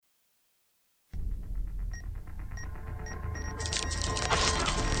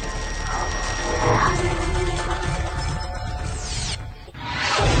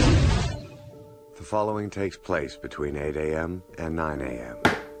following takes place between 8 a.m. and 9 a.m.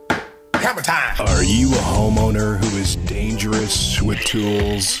 Hammer time! Are you a homeowner who is dangerous with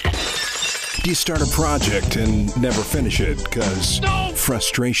tools? Do you start a project and never finish it because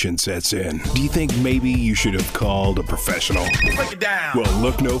frustration sets in? Do you think maybe you should have called a professional? Break it down! Well,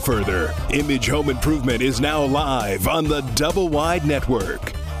 look no further. Image Home Improvement is now live on the Double Wide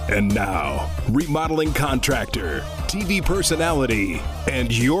Network. And now, remodeling contractor, TV personality,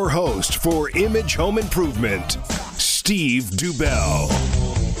 and your host for Image Home Improvement, Steve Dubell.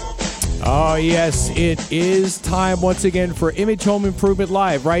 Oh, yes, it is time once again for Image Home Improvement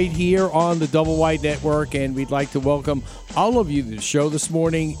Live right here on the Double Wide Network, and we'd like to welcome all of you to the show this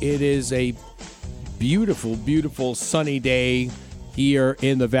morning. It is a beautiful, beautiful sunny day here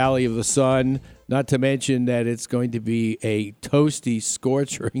in the Valley of the Sun, not to mention that it's going to be a toasty,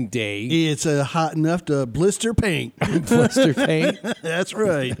 scorching day. It's hot enough to blister paint. Blister paint? That's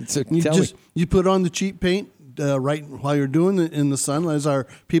right. So you put on the cheap paint right while you're doing it in the sun, as our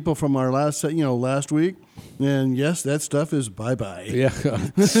people from our last week, and yes, that stuff is bye. Yeah,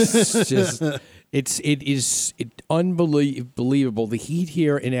 it is unbelievable. The heat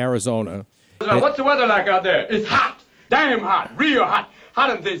here in Arizona. What's the weather like out there? It's hot, damn hot, real hot. Hot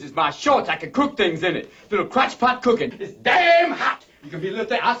in this is my shorts. I can cook things in it. Little crotch pot cooking. It's damn hot. You can be a little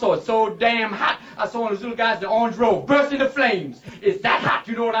thing. I saw it so damn hot. I saw one of those little guys in the orange robe burst into flames. It's that hot.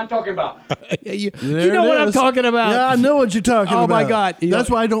 You know what I'm talking about. you know what I'm talking about. Yeah, I know what you're talking about. Oh my God! That's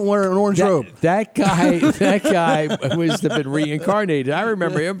why I don't wear an orange robe. That guy was been reincarnated. I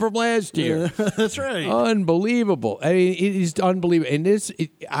remember him from last year. That's right. Unbelievable. I mean, it is unbelievable. And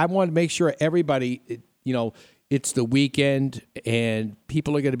I want to make sure everybody, it's the weekend and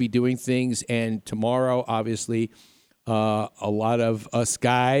people are going to be doing things. And tomorrow, obviously, a lot of us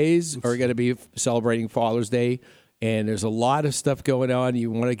guys are going to be celebrating Father's Day. And there's a lot of stuff going on. You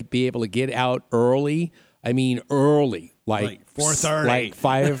want to be able to get out early. I mean, early, like 4:30, like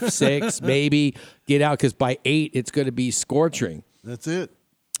 5, 6, maybe get out because by 8 it's going to be scorching. That's it.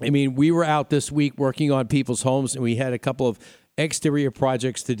 I mean, we were out this week working on people's homes, and we had a couple of exterior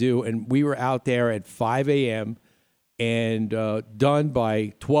projects to do, and we were out there at 5 a.m. and done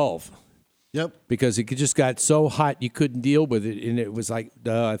by 12. Yep. Because it just got so hot you couldn't deal with it, and it was like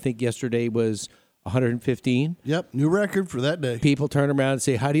I think yesterday was 115. Yep, new record for that day. People turn around and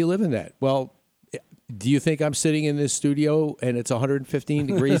say, "How do you live in that?" Well, do you think I'm sitting in this studio and it's 115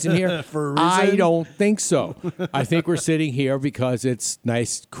 degrees in here? For a reason? I don't think so. I think we're sitting here because it's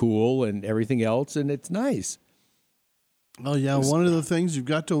nice, cool, and everything else, and it's nice. Oh, yeah. One of the things you've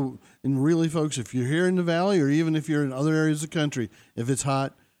got to, and really, folks, if you're here in the Valley or even if you're in other areas of the country, if it's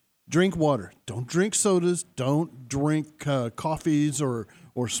hot, drink water. Don't drink sodas. Don't drink coffees or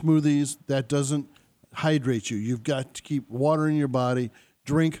smoothies. That doesn't hydrate you. You've got to keep water in your body.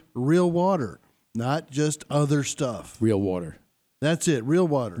 Drink real water, not just other stuff. Real water. That's it, real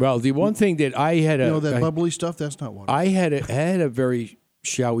water. Well, the one thing that I had that bubbly stuff, that's not water. I had a very,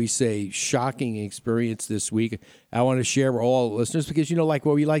 shall we say, shocking experience this week. I want to share with all listeners because, like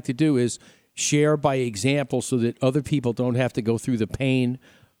what we like to do is share by example so that other people don't have to go through the pain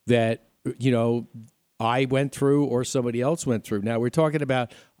that, I went through or somebody else went through. Now, we're talking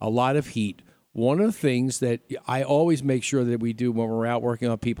about a lot of heat. One of the things that I always make sure that we do when we're out working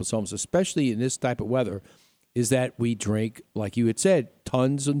on people's homes, especially in this type of weather, is that we drink, like you had said,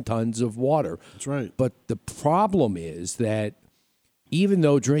 tons and tons of water. That's right. But the problem is that even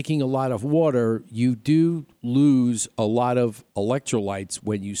though drinking a lot of water, you do lose a lot of electrolytes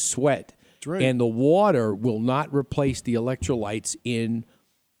when you sweat. That's right. And the water will not replace the electrolytes in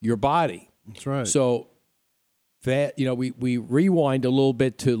your body. That's right. So that, we rewind a little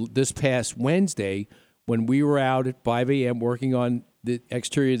bit to this past Wednesday when we were out at 5 a.m. working on the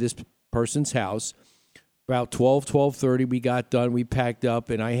exterior of this person's house. About 12:30, we got done. We packed up,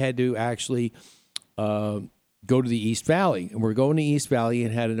 and I had to actually go to the East Valley. And we're going to East Valley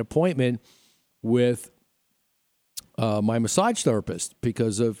and had an appointment with my massage therapist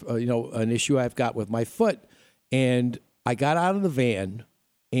because of, an issue I've got with my foot. And I got out of the van,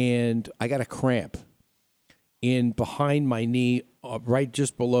 and I got a cramp in behind my knee, right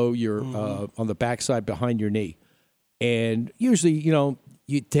just below your, on the backside behind your knee. And usually,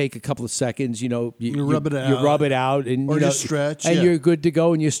 you take a couple of seconds, you rub it out. You rub it out and or you stretch. And yeah. you're good to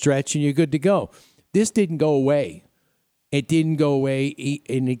go, and you stretch and you're good to go. This didn't go away. It didn't go away,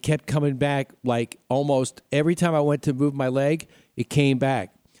 and it kept coming back like almost every time I went to move my leg, it came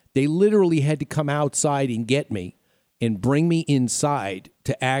back. They literally had to come outside and get me and bring me inside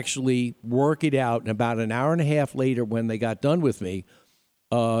to actually work it out. And about an hour and a half later, when they got done with me,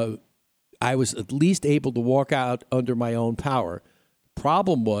 I was at least able to walk out under my own power.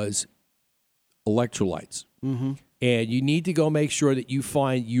 Problem was, electrolytes. Mm-hmm. And you need to go make sure that you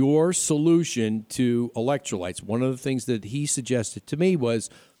find your solution to electrolytes. One of the things that he suggested to me was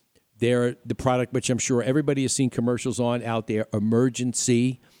the product, which I'm sure everybody has seen commercials on out there,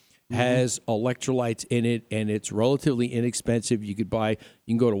 Emergency, has electrolytes in it, and it's relatively inexpensive. You can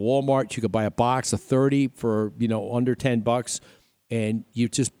go to Walmart, you could buy a box of 30 for, under $10, and you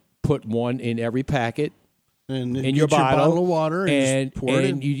just put one in every packet. And in your bottle of water, and pour it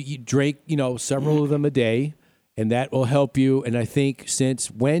in. you drink, several of them a day, and that will help you. And I think since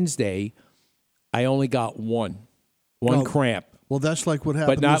Wednesday, I only got one cramp. Well, that's like what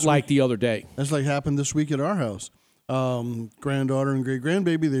happened. But not like the other day. That's like happened this week at our house. Granddaughter and great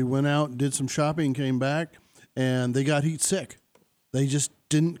grandbaby, they went out and did some shopping, came back, and they got heat sick. They just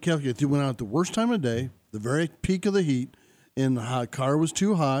didn't calculate. They went out at the worst time of day, the very peak of the heat, and the car was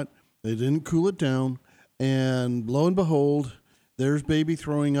too hot. They didn't cool it down. And lo and behold, there's baby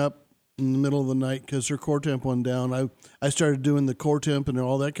throwing up in the middle of the night because her core temp went down. I started doing the core temp and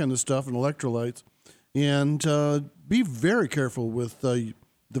all that kind of stuff and electrolytes. And be very careful with the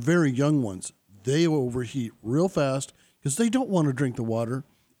very young ones. They overheat real fast because they don't want to drink the water,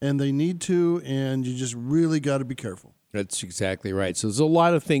 and they need to, and you just really got to be careful. That's exactly right. So there's a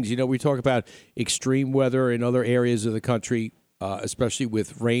lot of things. We talk about extreme weather in other areas of the country, especially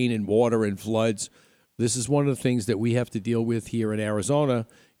with rain and water and floods. This is one of the things that we have to deal with here in Arizona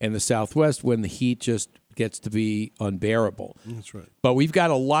and the Southwest when the heat just gets to be unbearable. That's right. But we've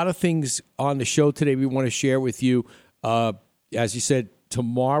got a lot of things on the show today we want to share with you. As you said,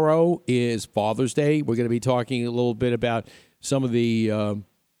 tomorrow is Father's Day. We're going to be talking a little bit about some of the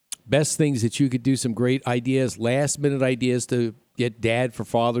best things that you could do, some great ideas, last-minute ideas to get Dad for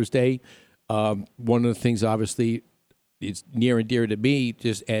Father's Day. One of the things, obviously, it's near and dear to me,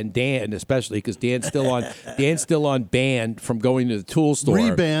 and Dan especially, because Dan's still on ban from going to the tool store.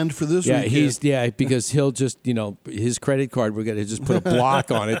 Rebanned for this weekend. Because he'll just his credit card, we're gonna just put a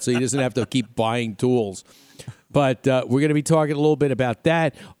block on it so he doesn't have to keep buying tools. But we're going to be talking a little bit about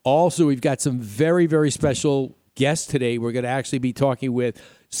that. Also, we've got some very, very special guests today. We're going to actually be talking with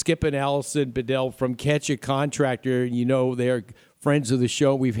Skip and Allison Bedell from Catch a Contractor. They're friends of the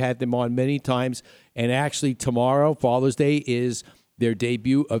show. We've had them on many times. And actually, tomorrow, Father's Day, is their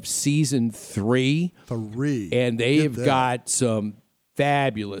debut of season 3. And they have got some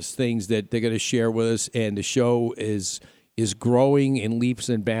fabulous things that they're going to share with us. And the show is growing in leaps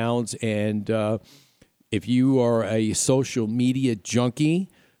and bounds. And if you are a social media junkie,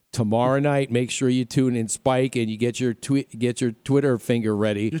 tomorrow night, make sure you tune in Spike and you get your Twitter finger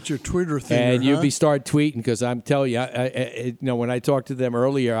ready. Get your Twitter thing, and you'll start tweeting, because I'm telling you, when I talked to them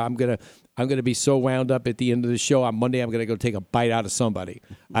earlier, I'm gonna be so wound up at the end of the show on Monday. I'm gonna go take a bite out of somebody.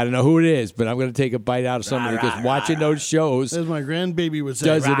 I don't know who it is, but I'm gonna take a bite out of somebody, because watching those shows, as my grandbaby would say,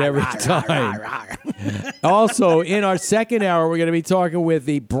 does it every time. Also, in our second hour, we're gonna be talking with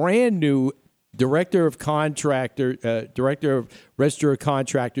the brand new Director of Register of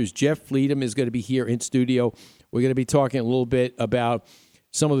Contractors, Jeff Fleedham, is going to be here in studio. We're going to be talking a little bit about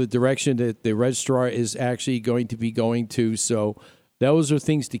some of the direction that the registrar is actually going to be going to. So those are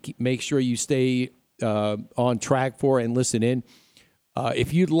things to make sure you stay on track for and listen in.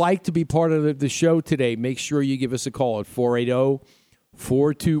 If you'd like to be part of the show today, make sure you give us a call at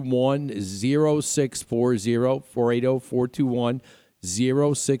 480-421-0640, 480-421-0640.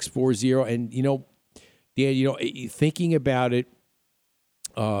 And, Dan, thinking about it,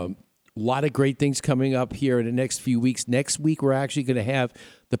 a lot of great things coming up here in the next few weeks. Next week, we're actually going to have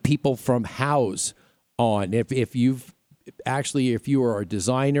the people from Houzz on. If you are a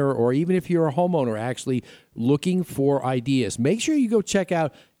designer, or even if you're a homeowner actually looking for ideas, make sure you go check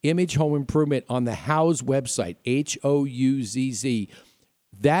out Image Home Improvement on the Houzz website, Houzz.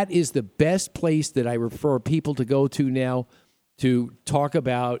 That is the best place that I refer people to go to now to talk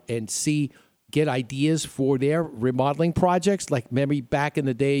about and get ideas for their remodeling projects. Like, remember back in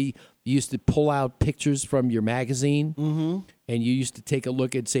the day, you used to pull out pictures from your magazine, and you used to take a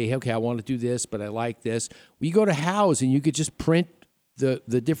look and say, hey, okay, I want to do this, but I like this. Well, you go to Houzz, and you could just print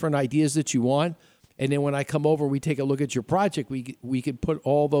the different ideas that you want, and then when I come over, we take a look at your project, we can put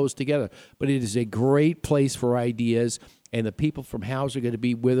all those together. But it is a great place for ideas, and the people from Houzz are going to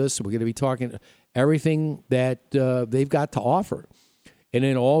be with us. We're going to be talking everything that they've got to offer. And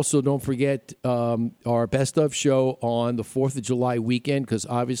then also don't forget our Best Of show on the 4th of July weekend, because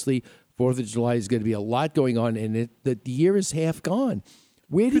obviously 4th of July is going to be a lot going on, and the year is half gone.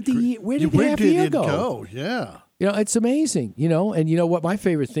 Where did half year go? Yeah. It's amazing, And you know what my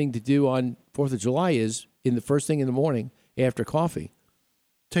favorite thing to do on 4th of July is, in the first thing in the morning after coffee?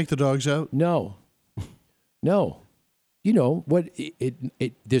 Take the dogs out? No. you know what?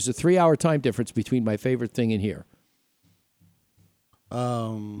 There's a 3-hour time difference between my favorite thing and here.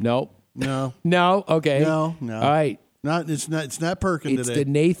 No. No. Okay. No. All right. It's not Perkin It's today. the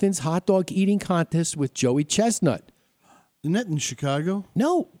Nathan's hot dog eating contest with Joey Chestnut. Isn't that in Chicago?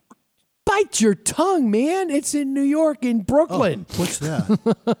 No. Bite your tongue, man. It's in New York, in Brooklyn. Oh, what's that?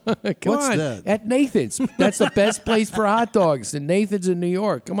 Come what's on. that? At Nathan's. That's the best place for hot dogs. And Nathan's in New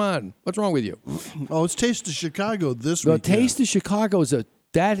York. Come on. What's wrong with you? Oh, it's Taste of Chicago this The weekend. Taste of Chicago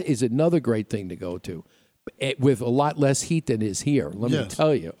that is another great thing to go to, with a lot less heat than is here. Let me Yes.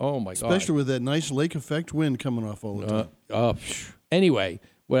 tell you. Oh my God. Especially with that nice lake effect wind coming off all the time. Anyway,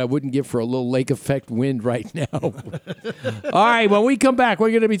 what I wouldn't give for a little lake effect wind right now. All right, when we come back, we're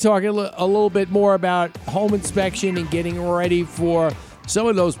going to be talking a little bit more about home inspection and getting ready for some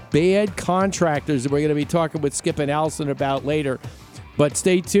of those bad contractors that we're going to be talking with Skip and Allison about later. But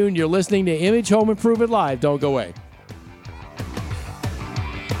stay tuned. You're listening to Image Home Improvement Live. Don't go away.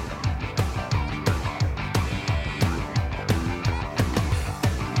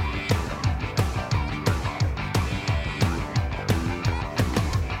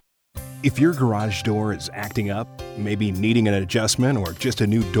 If your garage door is acting up, maybe needing an adjustment or just a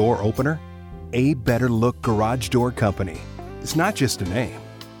new door opener, A Better Look Garage Door Company. It's not just a name.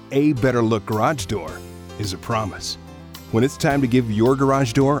 A Better Look Garage Door is a promise. When it's time to give your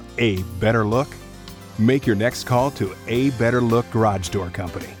garage door a better look, make your next call to A Better Look Garage Door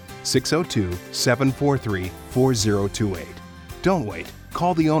Company, 602-743-4028. Don't wait.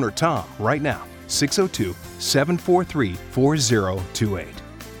 Call the owner, Tom, right now, 602-743-4028.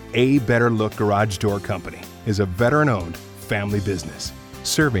 A Better Look Garage Door Company is a veteran-owned family business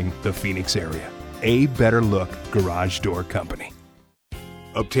serving the Phoenix area. A Better Look Garage Door Company.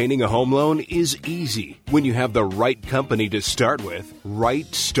 Obtaining a home loan is easy when you have the right company to start with, Right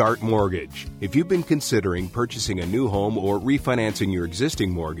Start Mortgage. If you've been considering purchasing a new home or refinancing your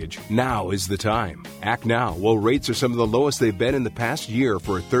existing mortgage, now is the time. Act now while rates are some of the lowest they've been in the past year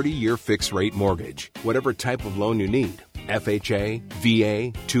for a 30-year fixed-rate mortgage. Whatever type of loan you need, FHA,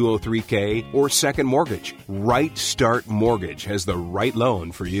 VA, 203K, or second mortgage, Right Start Mortgage has the right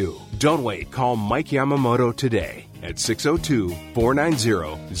loan for you. Don't wait. Call Mike Yamamoto today at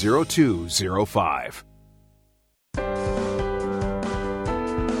 602-490-0205.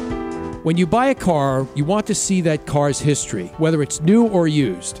 When you buy a car, you want to see that car's history, whether it's new or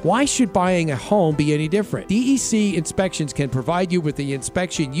used. Why should buying a home be any different? DEC Inspections can provide you with the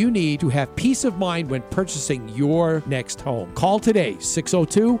inspection you need to have peace of mind when purchasing your next home. Call today,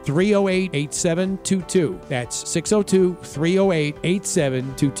 602-308-8722. That's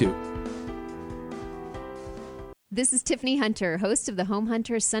 602-308-8722. This is Tiffany Hunter, host of the Home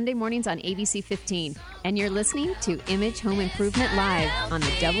Hunter Sunday mornings on ABC 15, and you're listening to Image Home Improvement Live on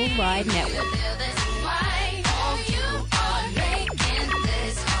the Double Wide Network.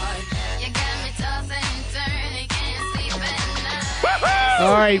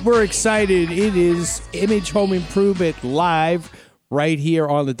 All right, we're excited. It is Image Home Improvement Live right here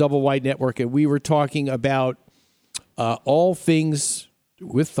on the Double Wide Network, and we were talking about all things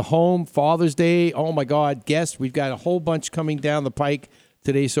with the home, Father's Day. Oh, my God, guests. We've got a whole bunch coming down the pike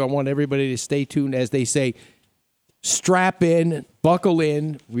today, so I want everybody to stay tuned. As they say, strap in, buckle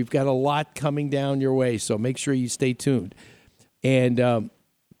in. We've got a lot coming down your way, so make sure you stay tuned. And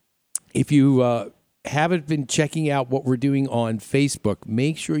if you haven't been checking out what we're doing on Facebook,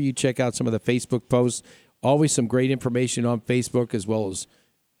 make sure you check out some of the Facebook posts. Always some great information on Facebook, as well as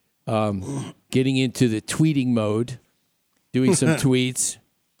getting into the tweeting mode. Doing some tweets.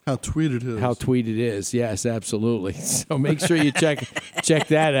 How tweet it is. Yes, absolutely. So make sure you check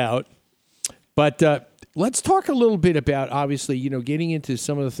that out. But let's talk a little bit about, obviously, getting into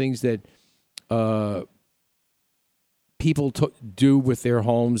some of the things that people do with their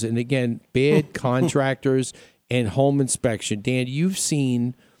homes. And again, bad contractors and home inspection. Dan, you've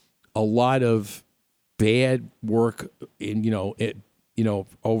seen a lot of bad work in,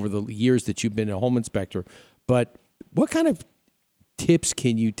 over the years that you've been a home inspector. But what kind of tips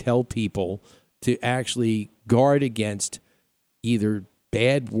can you tell people to actually guard against either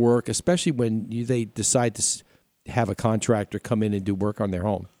bad work, especially when they decide to have a contractor come in and do work on their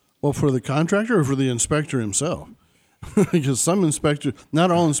home? Well, for the contractor or for the inspector himself? Because some inspectors,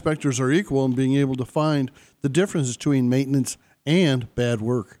 not all inspectors are equal in being able to find the difference between maintenance and bad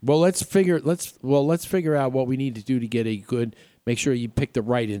work. Well, let's figure out what we need to do to get a good. Make sure you pick the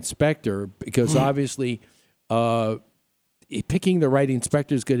right inspector, because obviously. Picking the right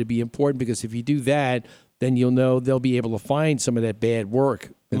inspector is going to be important, because if you do that, then you'll know they'll be able to find some of that bad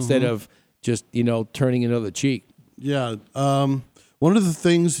work instead of just, turning another cheek. Yeah. One of the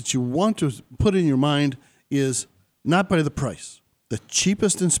things that you want to put in your mind is not by the price. The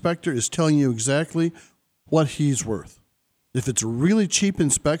cheapest inspector is telling you exactly what he's worth. If it's a really cheap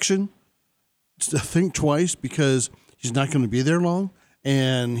inspection, think twice, because he's not going to be there long,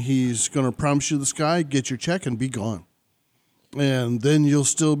 and he's going to promise you the sky, get your check, and be gone. And then you'll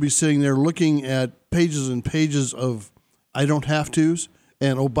still be sitting there looking at pages and pages of I don't have to's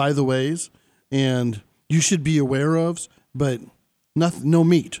and oh, by the ways, and you should be aware ofs, but nothing, no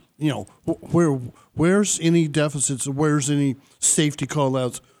meat. You know, where's any deficits? Where's any safety call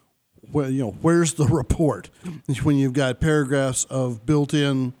outs? Where's the report when you've got paragraphs of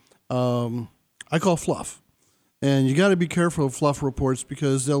built-in, I call fluff. And you got to be careful of fluff reports,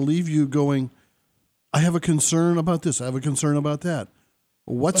 because they'll leave you going, I have a concern about this. I have a concern about that.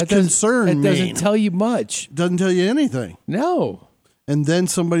 What's concern mean? It doesn't tell you much. Doesn't tell you anything. No. And then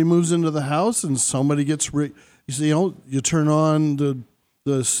somebody moves into the house and somebody gets, you turn on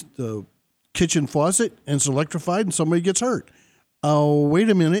the kitchen faucet and it's electrified and somebody gets hurt. Oh, wait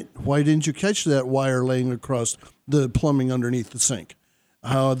a minute. Why didn't you catch that wire laying across the plumbing underneath the sink?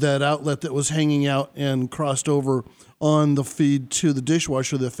 That outlet that was hanging out and crossed over on the feed to the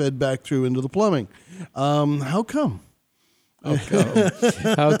dishwasher that fed back through into the plumbing. How come?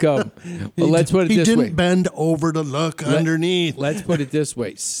 How come? Well, let's put it this way. He didn't bend over to look underneath. Let's put it this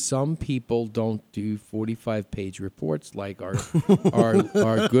way. Some people don't do 45-page reports like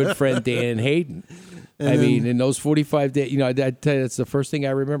our good friend Dan Hayden. I mean, in those 45 days, I tell you, that's the first thing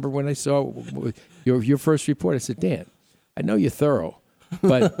I remember when I saw your first report. I said, Dan, I know you're thorough,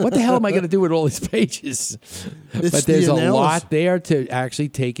 but what the hell am I going to do with all these pages? But there's a lot there to actually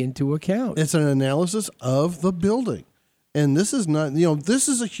take into account. It's an analysis of the building. And this is not, this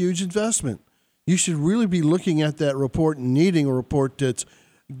is a huge investment. You should really be looking at that report and needing a report that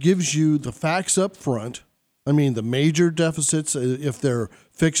gives you the facts up front. I mean, the major deficits, if they're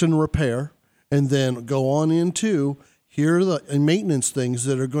fix and repair, and then go on into here are the maintenance things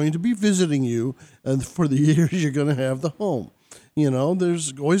that are going to be visiting you and for the years you're going to have the home.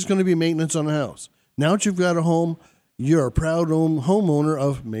 There's always going to be maintenance on a house. Now that you've got a home, you're a proud homeowner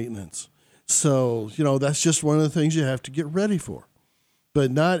of maintenance. So, that's just one of the things you have to get ready for.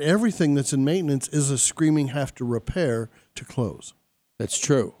 But not everything that's in maintenance is a screaming have to repair to close. That's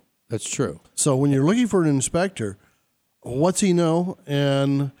true. That's true. So when you're looking for an inspector, what's he know?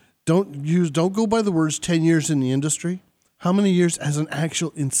 And don't go by the words 10 years in the industry. How many years as an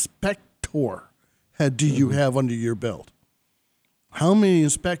actual inspector do you have under your belt? How many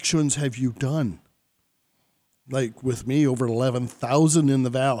inspections have you done? Like with me, over 11,000 in the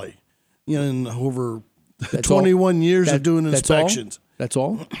Valley. In over 21 years of doing inspections. That's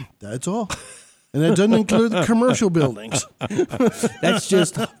all? That's all. And that doesn't include the commercial buildings. That's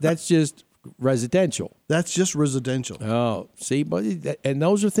just residential. That's just residential. Oh, see, but and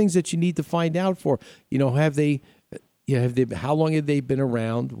those are things that you need to find out for. Have they how long have they been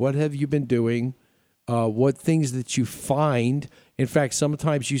around? What have you been doing? What things that you find? In fact,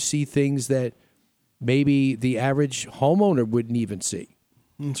 sometimes you see things that maybe the average homeowner wouldn't even see.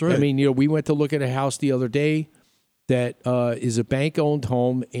 That's right. I mean, we went to look at a house the other day that is a bank-owned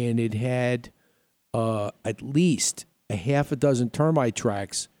home, and it had at least a half a dozen termite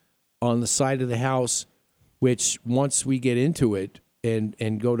tracks on the side of the house, which once we get into it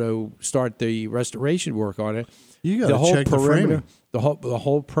and go to start the restoration work on it, you got to check the framing. The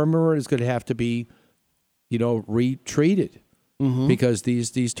whole perimeter is going to have to be, retreated. Mm-hmm. Because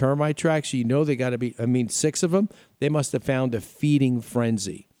these termite tracks, they got to be, 6 of them, they must have found a feeding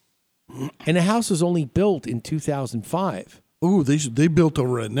frenzy. And the house was only built in 2005. Ooh, they built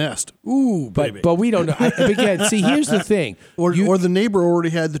over a nest. Ooh, baby. But we don't know. Again, see, here's the thing. Or the neighbor already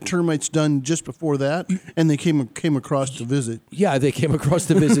had the termites done just before that, and they came across to visit. Yeah, they came across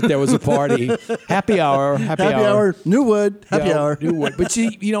to visit. There was a party. Happy hour. Newwood. Happy hour. Newwood. But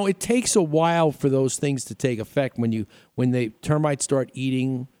see, it takes a while for those things to take effect when the termites start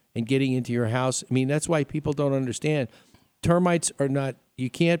eating and getting into your house. I mean, that's why people don't understand. Termites are not, you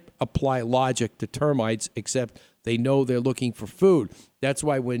can't apply logic to termites except they know they're looking for food. That's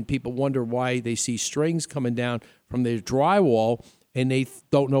why when people wonder why they see strings coming down from their drywall and they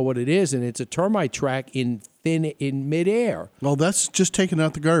don't know what it is, and it's a termite track in midair. Well, that's just taking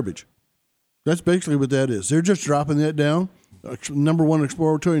out the garbage. That's basically what that is. They're just dropping that down. Number one,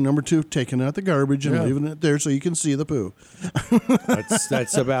 exploratory. Number two, taking out the garbage and leaving it there so you can see the poo.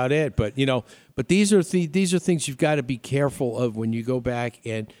 That's about it. But but these are things you've got to be careful of when you go back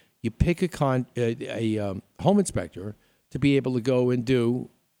and you pick a home inspector to be able to go and do.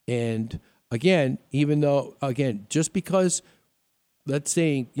 And again, just because, let's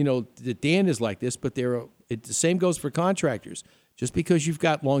say, the Dan is like this, but the same goes for contractors. Just because you've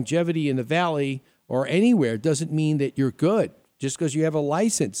got longevity in the Valley or anywhere doesn't mean that you're good. Just because you have a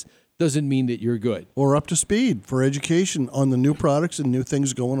license doesn't mean that you're good. Or up to speed for education on the new products and new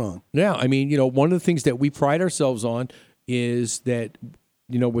things going on. Yeah, I mean, one of the things that we pride ourselves on is that,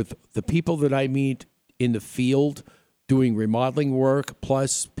 with the people that I meet in the field doing remodeling work,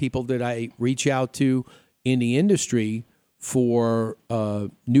 plus people that I reach out to in the industry for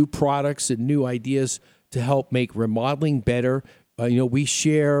new products and new ideas to help make remodeling better. We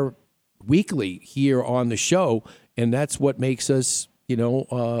share weekly here on the show, and that's what makes us,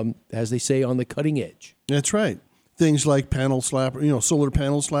 as they say, on the cutting edge. That's right. Things like panel slapper, solar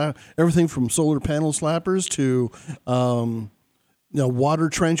panel slap, everything from solar panel slappers to water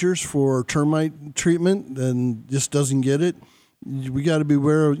trenchers for termite treatment, and just doesn't get it. We got to be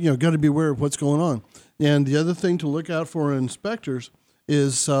aware of what's going on. And the other thing to look out for in inspectors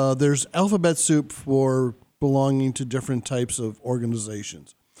is there's alphabet soup for belonging to different types of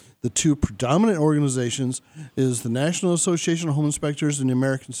organizations. The two predominant organizations is the National Association of Home Inspectors and the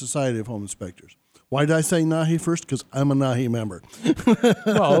American Society of Home Inspectors. Why did I say NAHI first? Because I'm a NAHI member.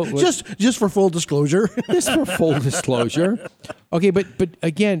 Well, just for full disclosure. Just for full disclosure. Okay, but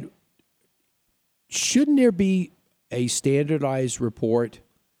again, shouldn't there be a standardized report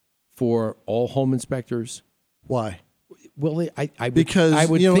for all home inspectors? Why? Well, I would think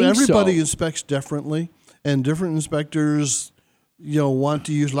everybody so. inspects differently, and different inspectors, want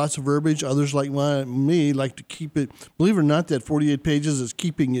to use lots of verbiage. Others, like me, like to keep it. Believe it or not, that 48 pages is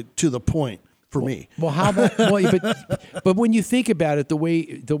keeping it to the point for me. Well, how about? But when you think about it, the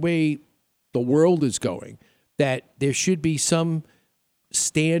way the world is going, that there should be some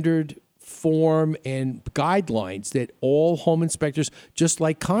standard form and guidelines that all home inspectors, just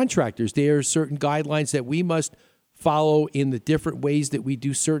like contractors, there are certain guidelines that we must follow in the different ways that we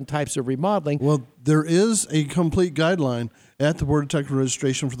do certain types of remodeling. Well, there is a complete guideline at the Board of Technical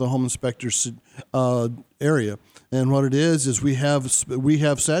Registration for the home inspectors area. And what it is we have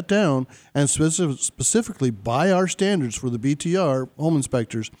sat down and specifically by our standards for the BTR home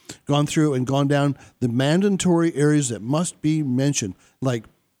inspectors, gone through and gone down the mandatory areas that must be mentioned, like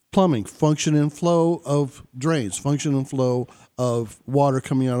plumbing, function and flow of drains, function and flow of water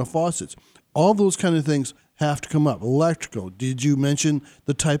coming out of faucets. All those kind of things have to come up. Electrical. Did you mention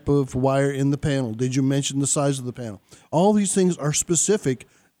the type of wire in the panel? Did you mention the size of the panel? All these things are specific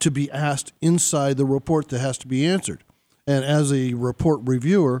to be asked inside the report that has to be answered. And as a report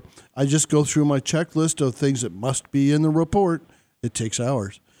reviewer, I just go through my checklist of things that must be in the report. It takes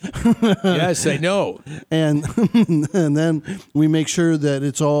hours. Yes, I know. And then we make sure that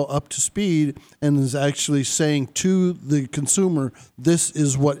it's all up to speed and is actually saying to the consumer, this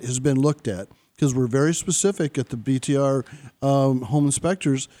is what has been looked at. Because we're very specific at the BTR home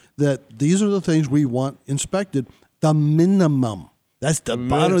inspectors that these are the things we want inspected, the minimum. That's the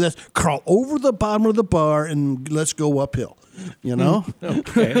bottom. That's crawl over the bottom of the bar and let's go uphill,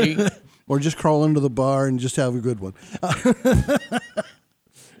 Okay. Or just crawl under the bar and just have a good one.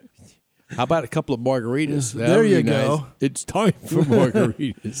 How about a couple of margaritas? There you go. Nice. It's time for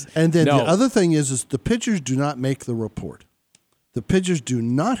margaritas. And then the other thing is the pictures do not make the report. The pictures do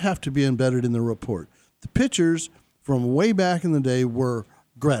not have to be embedded in the report. The pictures from way back in the day were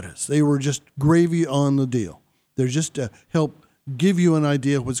gratis. They were just gravy on the deal. They're just to help give you an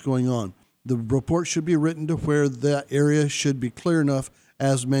idea of what's going on. The report should be written to where that area should be clear enough,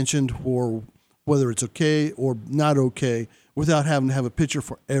 as mentioned, for whether it's okay or not okay, without having to have a picture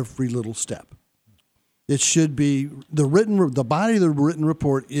for every little step. It should be the body of the written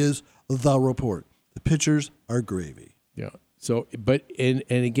report is the report. The pictures are gravy. Yeah. So, and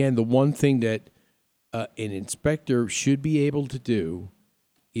again, the one thing that an inspector should be able to do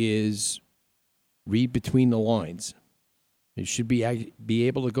is read between the lines. It should be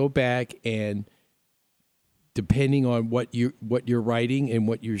able to go back and, depending on what you're writing and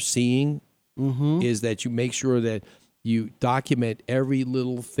what you're seeing, is that you make sure that you document every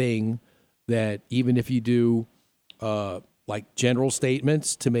little thing. That even if you do like general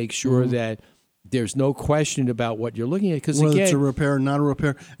statements, to make sure that there's no question about what you're looking at. Because whether again, it's a repair or not a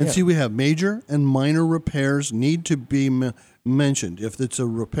repair. And see, we have major and minor repairs need to be mentioned. If it's a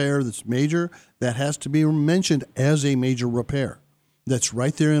repair that's major, that has to be mentioned as a major repair. That's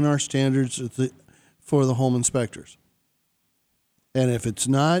right there in our standards for the home inspectors. And if it's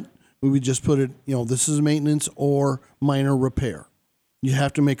not, we would just put it, this is maintenance or minor repair. You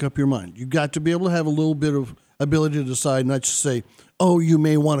have to make up your mind. You've got to be able to have a little bit of ability to decide, not just say, "Oh, you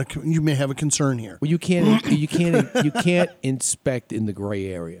may have a concern here." Well, you can't inspect in the gray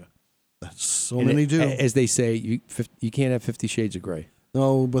area. That's so many do. As they say, you can't have 50 Shades of Gray.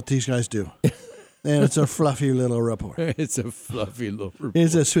 No, but these guys do. And it's a fluffy little report. It's a fluffy little report.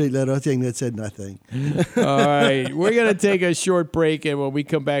 It's a sweet little thing that said nothing. All right. We're going to take a short break, and when we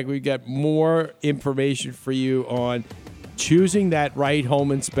come back, we've got more information for you on choosing that right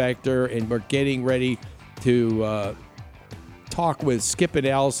home inspector, and we're getting ready to talk with Skip and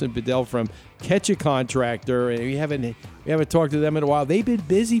Allison Bedell from Catch a Contractor, and we haven't talked to them in a while. They've been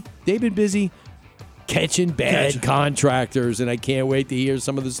busy catching bad contractors, and I can't wait to hear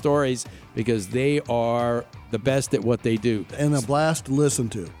some of the stories because they are the best at what they do. And a blast to listen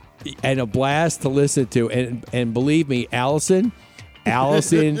to. And believe me, Allison,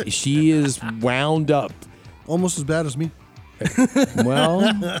 she is wound up. Almost as bad as me.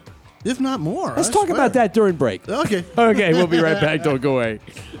 Well, if not more. Let's talk about that during break. Okay. Okay, we'll be right back. Don't go away.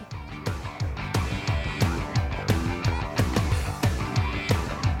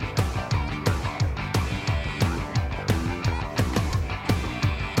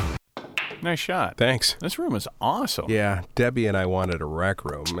 Nice shot. Thanks. This room is awesome. Yeah, Debbie and I wanted a rec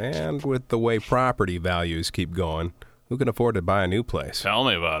room, and with the way property values keep going, who can afford to buy a new place? Tell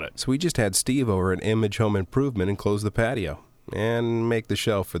me about it. So we just had Steve over at Image Home Improvement and close the patio and make the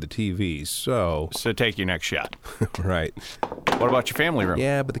shelf for the TVs, so take your next shot. Right. What about your family room?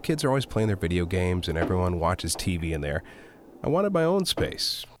 Yeah, but the kids are always playing their video games and everyone watches TV in there. I wanted my own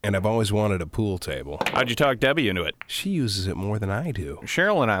space, and I've always wanted a pool table. How'd you talk Debbie into it? She uses it more than I do.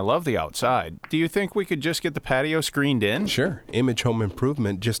 Cheryl and I love the outside. Do you think we could just get the patio screened in? Sure. Image Home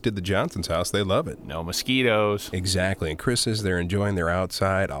Improvement just did the Johnson's house. They love it. No mosquitoes. Exactly. And Chris says they're enjoying their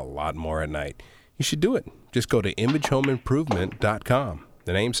outside a lot more at night. You should do it. Just go to imagehomeimprovement.com.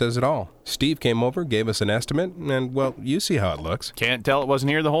 The name says it all. Steve came over, gave us an estimate, and, well, you see how it looks. Can't tell it wasn't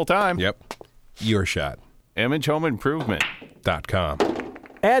here the whole time. Yep. Your shot. imagehomeimprovement.com.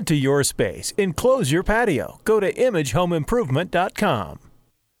 Add to your space. Enclose your patio. Go to imagehomeimprovement.com.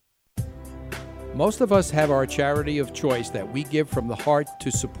 Most of us have our charity of choice that we give from the heart to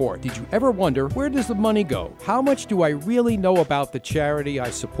support. Did you ever wonder, where does the money go? How much do I really know about the charity I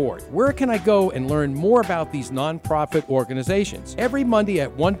support? Where can I go and learn more about these nonprofit organizations? Every Monday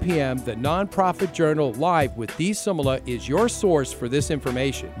at 1 p.m., the Nonprofit Journal Live with Dee Sumala is your source for this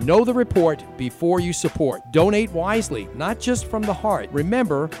information. Know the report before you support. Donate wisely, not just from the heart.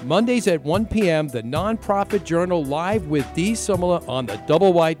 Remember, Mondays at 1 p.m., the Nonprofit Journal Live with Dee Sumala on the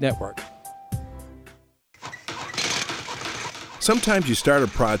Double Wide Network. Sometimes you start a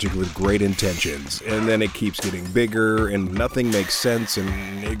project with great intentions, and then it keeps getting bigger, and nothing makes sense,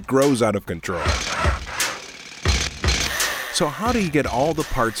 and it grows out of control. So how do you get all the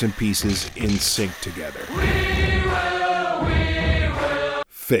parts and pieces in sync together? We will.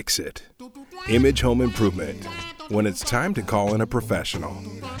 Fix it. Image Home Improvement. When it's time to call in a professional,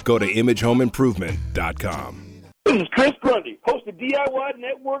 go to imagehomeimprovement.com. This is Chris Grundy, host of DIY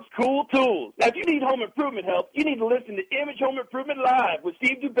Network's Cool Tools. Now, if you need home improvement help, you need to listen to Image Home Improvement Live with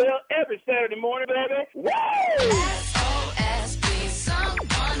Steve Dubell every Saturday morning, baby. Woo! SOS, please, someone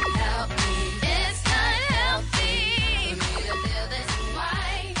help me. It's not healthy for me to live this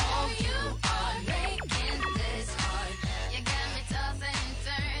way. Oh, you are making this hard. You got me tossing and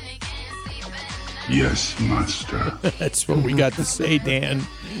turning, can't sleep at night. Yes, master. That's what we got to say, Dan.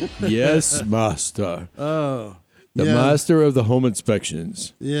 Yes, master. Oh. The master of the home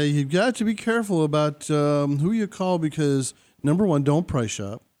inspections. Yeah, you've got to be careful about who you call because, number one, don't price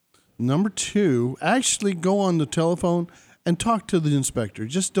shop. Number two, actually go on the telephone and talk to the inspector.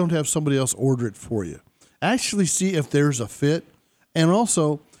 Just don't have somebody else order it for you. Actually see if there's a fit. And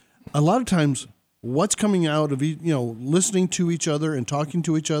also, a lot of times, what's coming out of listening to each other and talking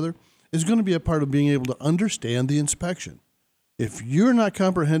to each other is going to be a part of being able to understand the inspection. If you're not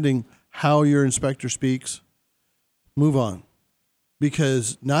comprehending how your inspector speaks, move on,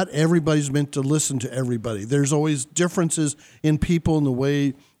 because not everybody's meant to listen to everybody. There's always differences in people and the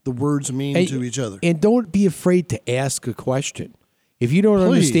way the words mean to each other. And don't be afraid to ask a question. If you don't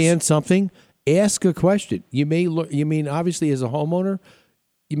understand something, ask a question. You may obviously as a homeowner,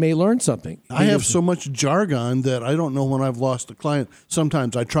 you may learn something. I have so much jargon that I don't know when I've lost a client.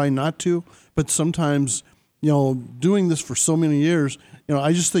 Sometimes I try not to, but sometimes, doing this for so many years,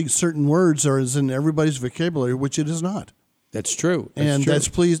 I just think certain words are in everybody's vocabulary, which it is not. That's true. That's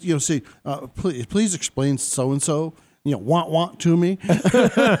please please explain so and so. Want to me.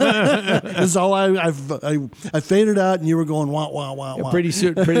 This is all I faded out, and you were going want. Pretty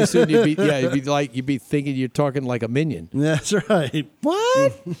soon you'd be thinking you're talking like a minion. That's right.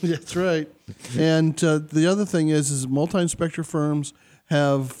 What? That's right. And the other thing is multi-inspector firms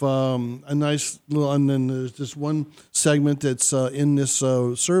have a nice little, and then there's this one segment that's in this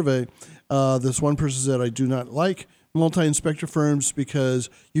survey. This one person said, I do not like multi-inspector firms because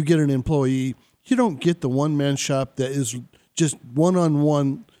you get an employee You don't get the one-man shop that is just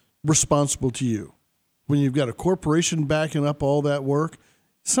one-on-one responsible to you. When you've got a corporation backing up all that work,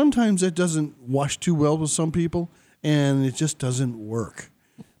 sometimes it doesn't wash too well with some people, and it just doesn't work.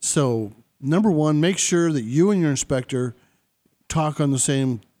 So, number one, make sure that you and your inspector talk on the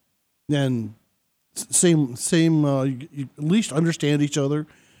same you at least understand each other,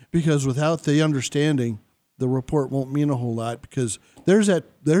 because without the understanding, the report won't mean a whole lot, because there's that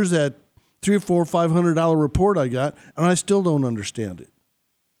 $300, $400, $500 report I got, and I still don't understand it.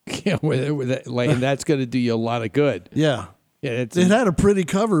 Yeah, and that's going to do you a lot of good. Yeah. Yeah, it had a pretty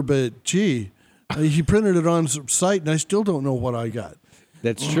cover, but gee, he printed it on some site, and I still don't know what I got.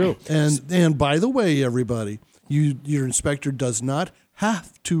 That's true. And by the way, everybody, your inspector does not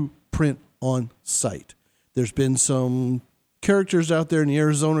have to print on site. There's been some characters out there in the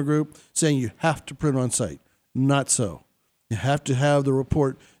Arizona group saying you have to print on site. Not so. You have to have the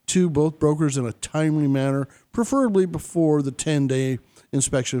report to both brokers in a timely manner, preferably before the 10-day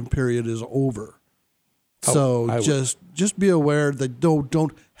inspection period is over. So just be aware that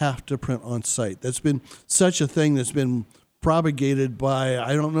don't have to print on site. That's been such a thing that's been propagated by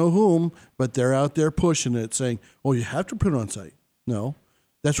I don't know whom, but they're out there pushing it, saying, "Oh, you have to print on site." No,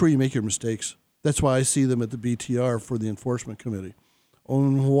 that's where you make your mistakes. That's why I see them at the BTR for the enforcement committee.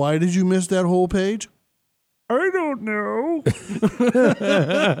 And why did you miss that whole page? I don't know.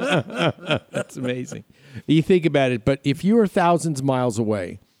 That's amazing. You think about it, but if you are thousands of miles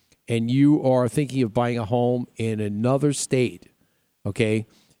away and you are thinking of buying a home in another state, okay,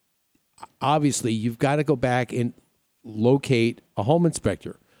 obviously you've got to go back and locate a home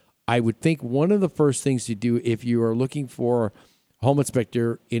inspector. I would think one of the first things to do if you are looking for a home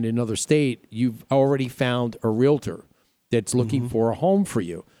inspector in another state, you've already found a realtor that's looking for a home for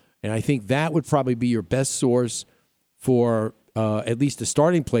you. And I think that would probably be your best source for at least a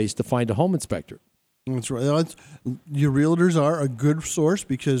starting place to find a home inspector. That's right. Your realtors are a good source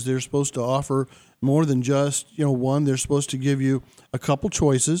because they're supposed to offer more than just, one. They're supposed to give you a couple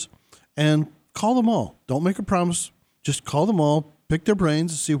choices, and call them all. Don't make a promise. Just call them all, pick their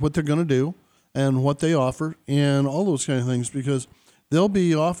brains, see what they're going to do and what they offer and all those kind of things, because there'll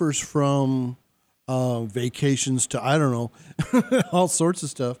be offers from vacations to, I don't know, all sorts of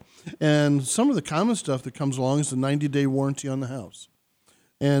stuff. And some of the common stuff that comes along is the 90-day warranty on the house.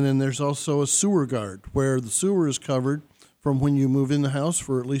 And then there's also a sewer guard where the sewer is covered from when you move in the house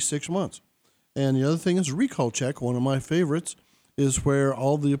for at least 6 months. And the other thing is a recall check. One of my favorites is where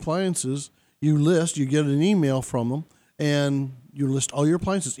all the appliances you list, you get an email from them, and you list all your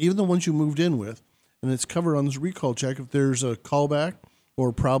appliances, even the ones you moved in with, and it's covered on this recall check. If there's a callback or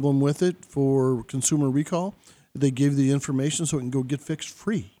a problem with it for consumer recall, they give the information so it can go get fixed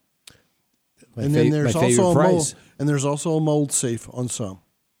free. And then there's also a mold safe on some,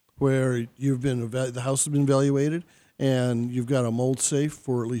 where the house has been evaluated and you've got a mold safe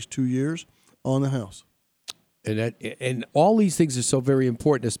for at least 2 years on the house. And all these things are so very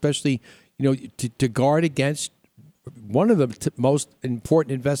important, especially to guard against one of the most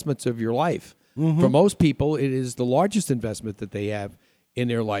important investments of your life. For most people, it is the largest investment that they have in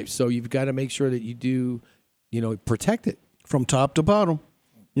their life. So you've got to make sure that you do, protect it from top to bottom.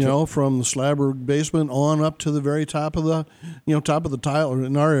 From the slab or basement on up to the very top of the, top of the tile, or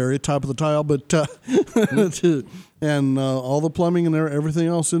in our area, top of the tile, but and all the plumbing and everything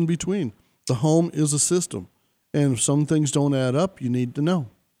else in between. The home is a system, and if some things don't add up, you need to know.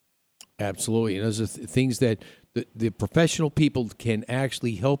 Absolutely, and those are things that the professional people can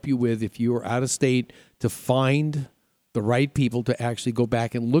actually help you with if you are out of state, to find the right people to actually go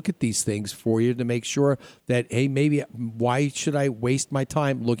back and look at these things for you, to make sure that, hey, maybe why should I waste my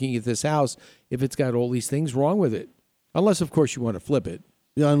time looking at this house if it's got all these things wrong with it? Unless, of course, you want to flip it.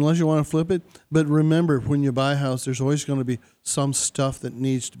 Yeah, unless you want to flip it. But remember, when you buy a house, there's always going to be some stuff that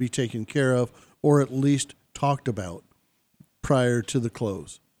needs to be taken care of, or at least talked about prior to the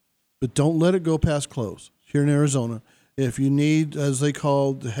close. But don't let it go past close. Here in Arizona, if you need, as they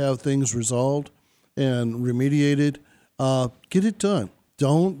call, to have things resolved and remediated, get it done.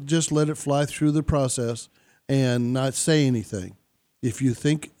 Don't just let it fly through the process and not say anything. If you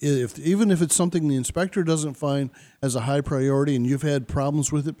think, even if it's something the inspector doesn't find as a high priority and you've had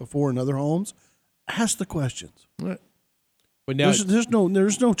problems with it before in other homes, ask the questions. Right. But now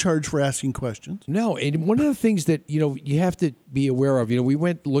there's no charge for asking questions. No, and one of the things that you have to be aware of, we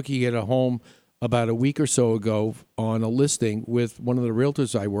went looking at a home about a week or so ago on a listing with one of the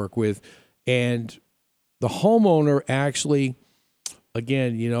realtors I work with, and the homeowner actually,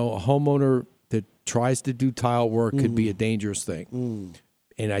 again, a homeowner that tries to do tile work could be a dangerous thing.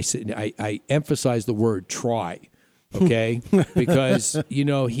 And I emphasize the word try, okay? Because,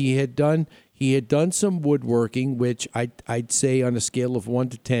 he He had done some woodworking, which I'd say on a scale of 1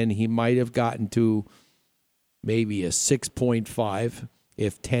 to 10, he might have gotten to maybe a 6.5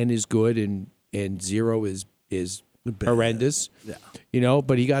 if 10 is good and 0 is horrendous. Yeah.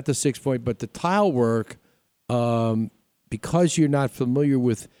 But he got the 6 point. But the tile work, because you're not familiar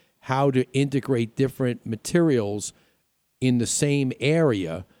with how to integrate different materials in the same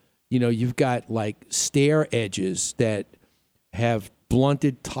area, you've got like stair edges that have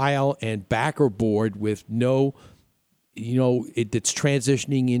blunted tile and backer board with no, it's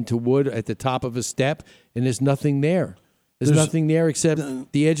transitioning into wood at the top of a step, and there's nothing there. There's nothing there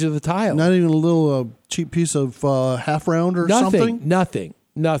except the edge of the tile. Not even a little cheap piece of half round or something? Nothing.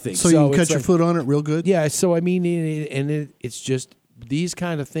 So you can cut your foot on it real good? Yeah, so I mean, it's just these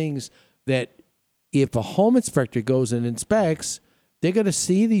kind of things that if a home inspector goes and inspects, they're going to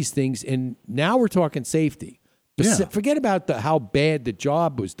see these things, and now we're talking safety. Yeah. Forget about how bad the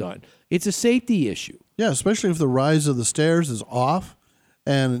job was done. It's a safety issue. Yeah, especially if the rise of the stairs is off,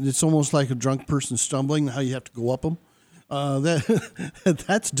 and it's almost like a drunk person stumbling, how you have to go up them.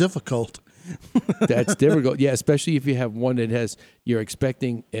 That's difficult. That's difficult. Yeah, especially if you have one that you're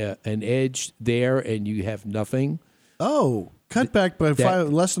expecting an edge there and you have nothing. Oh, cut back by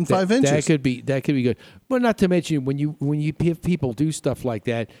less than 5 inches. That could be good. But not to mention when you have people do stuff like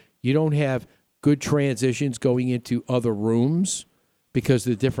that, you don't have good transitions going into other rooms because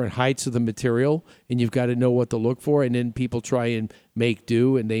of the different heights of the material, and you've got to know what to look for. And then people try and make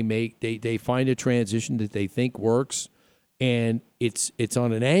do, and they find a transition that they think works, and it's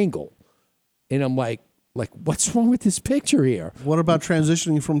on an angle. And I'm like, what's wrong with this picture here? What about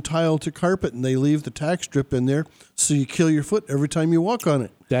transitioning from tile to carpet, and they leave the tack strip in there, so you kill your foot every time you walk on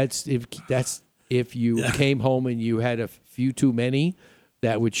it? That's if you came home and you had a few too many,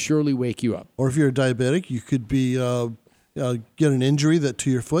 that would surely wake you up. Or if you're a diabetic, you could be get an injury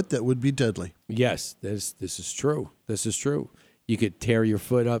to your foot that would be deadly. Yes, this is true. This is true. You could tear your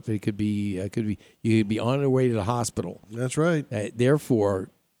foot up. It could be you could be on your way to the hospital. That's right.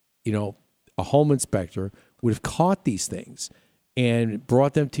 Therefore, a home inspector would have caught these things and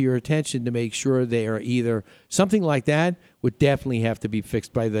brought them to your attention to make sure they are either something like that would definitely have to be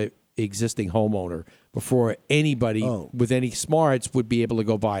fixed by the existing homeowner before anybody with any smarts would be able to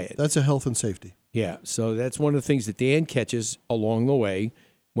go buy it. That's a health and safety. Yeah, so that's one of the things that Dan catches along the way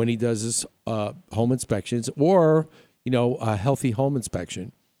when he does his home inspections or, a healthy home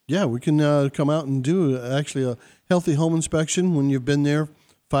inspection. Yeah, we can come out and do actually a healthy home inspection when you've been there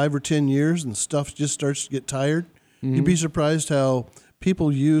 5 or 10 years and stuff just starts to get tired. Mm-hmm. You'd be surprised how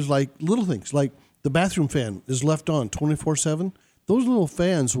people use like little things, like the bathroom fan is left on 24/7. Those little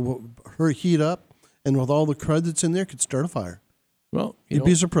fans will heat up, and with all the crud that's in there, could start a fire. Well, you'd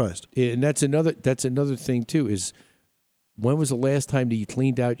be surprised. And that's another thing too. Is when was the last time that you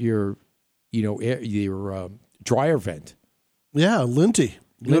cleaned out your dryer vent? Yeah, Linty.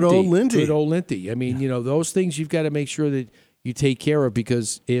 Good old Linty. Good old Linty. I mean, those things you've got to make sure that you take care of,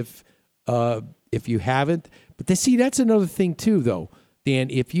 because if you haven't, but that's another thing too, though, Dan.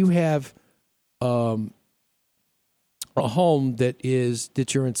 If you have a home that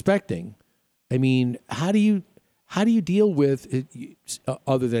you're inspecting, I mean, how do you deal with it,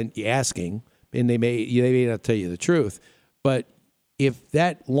 other than asking? And they may not tell you the truth, but if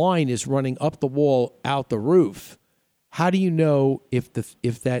that line is running up the wall, out the roof, how do you know if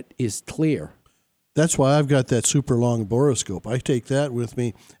that is clear? That's why I've got that super long boroscope. I take that with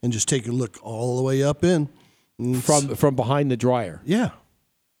me and just take a look all the way up in. From behind the dryer. Yeah.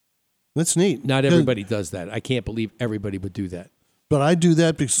 That's neat. Not everybody does that. I can't believe everybody would do that. But I do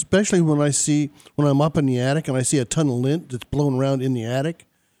that especially when I'm up in the attic and I see a ton of lint that's blown around in the attic.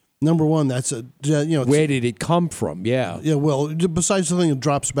 Number one, that's where did it come from? Yeah. Yeah, well, besides the thing that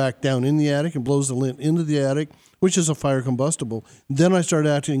drops back down in the attic and blows the lint into the attic, which is a fire combustible, then I start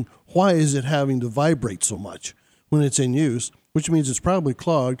asking, why is it having to vibrate so much when it's in use, which means it's probably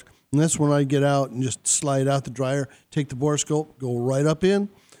clogged. And that's when I get out and just slide out the dryer, take the boroscope, go right up in,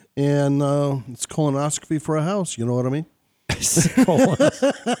 and it's colonoscopy for a house. You know what I mean?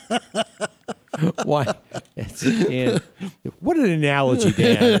 Why? Dan, what an analogy,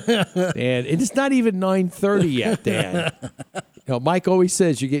 Dan. And it's not even 9:30 yet, Dan. Mike always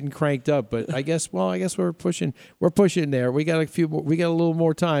says you're getting cranked up, but I guess we're pushing there. We got a little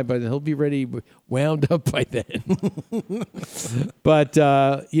more time, but he'll be ready, wound up by then. But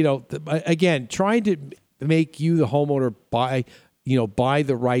again, trying to make you the homeowner buy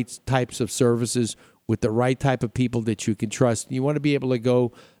the right types of services with the right type of people that you can trust. You want to be able to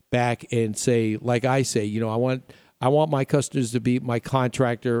go back and say, like I say, I want my customers to be my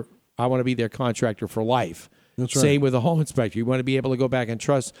contractor. I want to be their contractor for life. That's right. Same with a home inspector. You want to be able to go back and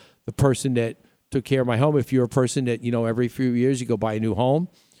trust the person that took care of my home. If you're a person that, every few years you go buy a new home,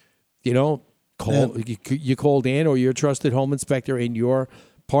 you call Dan or your trusted home inspector in your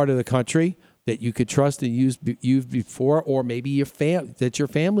part of the country that you could trust and use before, or maybe that your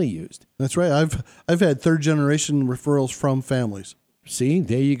family used. That's right. I've had third generation referrals from families. See,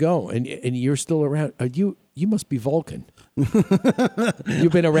 there you go, and you're still around. You must be Vulcan.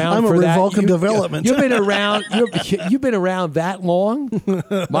 You've been around. I'm for that. Vulcan development. You've been around. You've been around that long,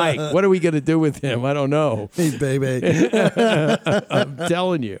 Mike. What are we going to do with him? I don't know. Hey, baby. I'm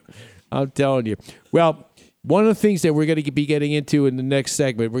telling you. Well, one of the things that we're going to be getting into in the next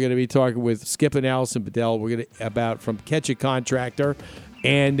segment, we're going to be talking with Skip and Allison Bedell. We're going to about from Catch a Contractor,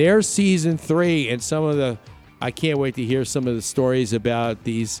 and their season 3, and some of the. I can't wait to hear some of the stories about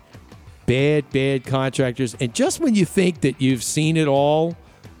these bad contractors. And just when you think that you've seen it all,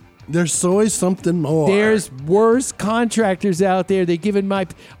 there's always something more. There's worse contractors out there. I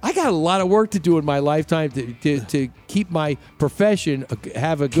got a lot of work to do in my lifetime to keep my profession,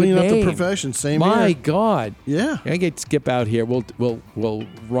 have a good name. Clean up the profession. Same my here. God. Yeah. I get Skip out here. We'll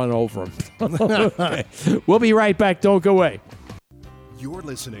run over him. Okay. We'll be right back. Don't go away. You're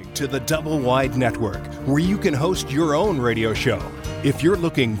listening to the Double Wide Network, where you can host your own radio show. If you're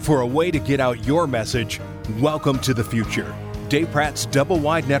looking for a way to get out your message, welcome to the future. Dave Pratt's Double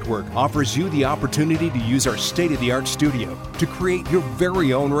Wide Network offers you the opportunity to use our state-of-the-art studio to create your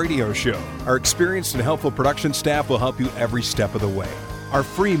very own radio show. Our experienced and helpful production staff will help you every step of the way. Our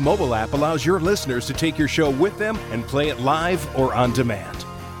free mobile app allows your listeners to take your show with them and play it live or on demand.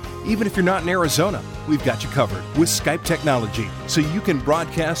 Even if you're not in Arizona, we've got you covered with Skype technology so you can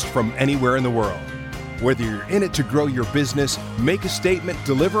broadcast from anywhere in the world. Whether you're in it to grow your business, make a statement,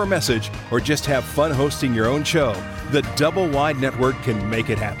 deliver a message, or just have fun hosting your own show, the Double Wide Network can make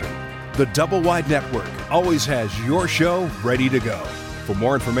it happen. The Double Wide Network always has your show ready to go. For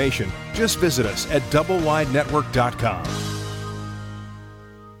more information, just visit us at doublewidenetwork.com.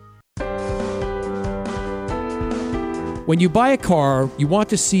 When you buy a car, you want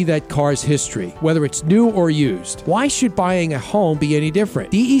to see that car's history, whether it's new or used. Why should buying a home be any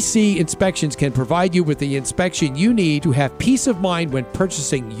different? DEC Inspections can provide you with the inspection you need to have peace of mind when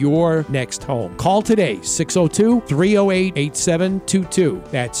purchasing your next home. Call today,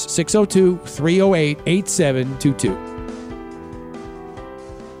 602-308-8722. That's 602-308-8722.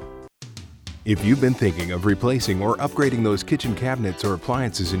 If you've been thinking of replacing or upgrading those kitchen cabinets or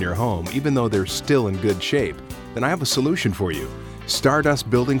appliances in your home, even though they're still in good shape, then I have a solution for you. Stardust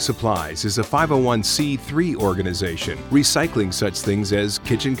Building Supplies is a 501c3 organization, recycling such things as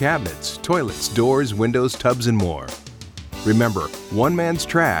kitchen cabinets, toilets, doors, windows, tubs, and more. Remember, one man's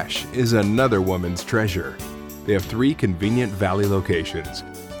trash is another woman's treasure. They have 3 convenient Valley locations: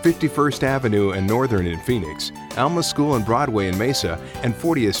 51st Avenue and Northern in Phoenix, Alma School and Broadway in Mesa, and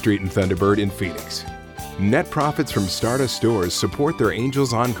 40th Street and Thunderbird in Phoenix. Net profits from Stardust stores support their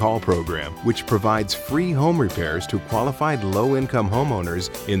Angels on Call program, which provides free home repairs to qualified low-income homeowners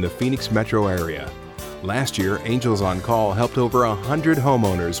in the Phoenix metro area. Last year, Angels on Call helped over 100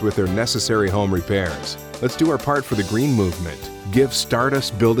 homeowners with their necessary home repairs. Let's do our part for the green movement. Give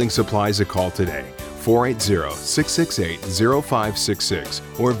Stardust Building Supplies a call today,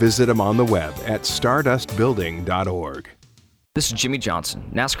 480-668-0566, or visit them on the web at stardustbuilding.org. This is Jimmy Johnson,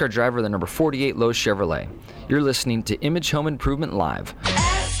 NASCAR driver of the number 48 Lowe's Chevrolet. You're listening to Image Home Improvement Live.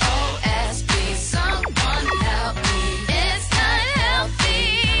 SOS, please someone help me. It's not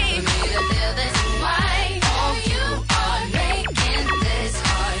healthy for me to live this way. Oh, you are making this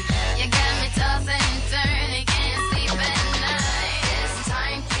hard. You got me tossing and turning, can't sleep at night. It's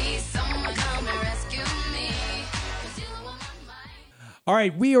time, please someone come and rescue me. 'Cause you are my mind. All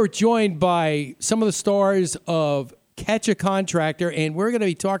right, we are joined by some of the stars of Catch a Contractor, and we're going to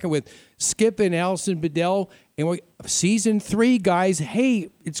be talking with Skip and Allison Bedell, and we're season 3, guys.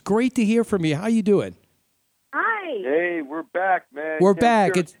 Hey, it's great to hear from you. How you doing? Hi. Hey, we're back, man. We're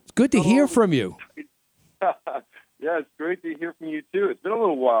back. It's good to hear from you. Yeah, it's great to hear from you too. It's been a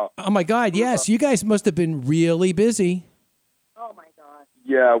little while. Oh my God, yes. You guys must have been really busy. Oh my God.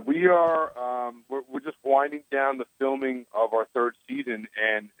 Yeah, we are. We're just winding down the filming of our 3rd season,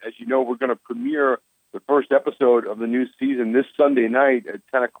 and as you know, we're going to premiere the first episode of the new season this Sunday night at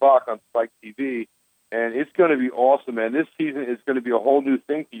 10 o'clock on Spike TV, and it's going to be awesome, man. This season is going to be a whole new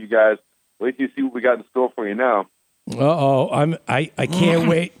thing for you guys. Wait till you see what we got in store for you now. I can't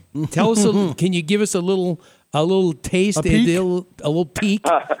wait. Tell us can you give us a little taste, a little peek?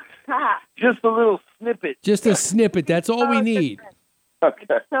 Just a little snippet. Just a snippet. That's all we need.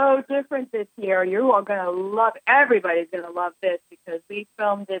 It's so different this year. You are going to love. Everybody's going to love this because we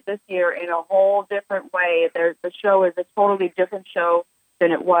filmed it this year in a whole different way. The show is a totally different show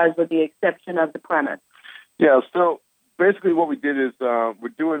than it was, with the exception of the premise. Yeah, so basically what we did is we're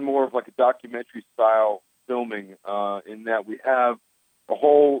doing more of like a documentary style filming in that we have a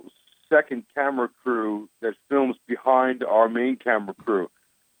whole second camera crew that films behind our main camera crew.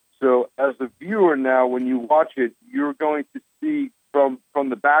 So as a viewer now, when you watch it, you're going to see from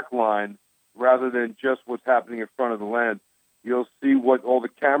the back line rather than just what's happening in front of the lens. You'll see what all the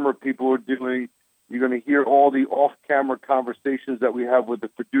camera people are doing. You're going to hear all the off-camera conversations that we have with the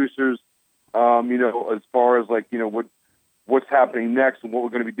producers, as far as like, what's happening next and what we're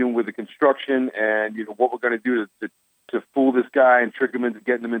going to be doing with the construction and, what we're going to do to fool this guy and trick him into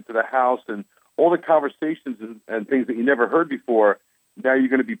getting him into the house and all the conversations and things that you never heard before. Now you're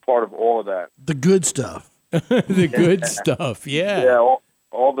going to be part of all of that. The good stuff. The good stuff, yeah. Yeah,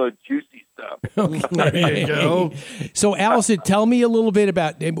 all the juicy stuff. There you go. So, Allison, tell me a little bit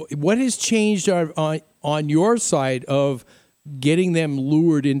about what has changed on your side of getting them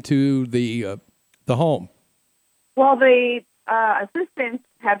lured into the home. Well, the assistants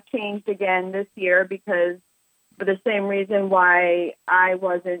have changed again this year because for the same reason why I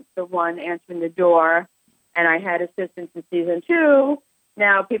wasn't the one answering the door and I had assistants in season 2.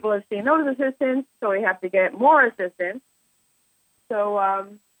 Now people have seen those assistants, so we have to get more assistants. So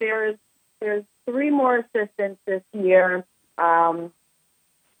there's 3 more assistants this year. That's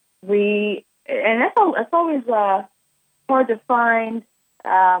always hard to find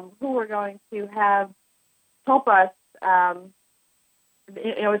who we're going to have help us.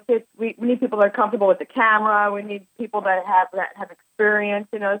 We need people that are comfortable with the camera. We need people that have experience.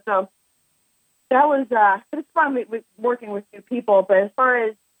 So that was it's fun working with new people. But as far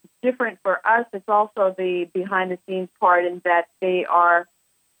as different for us, it's also the behind the scenes part, in that they are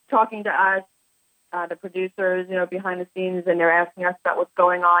talking to us, the producers, behind the scenes, and they're asking us about what's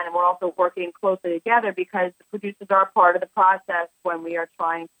going on, and we're also working closely together because the producers are part of the process when we are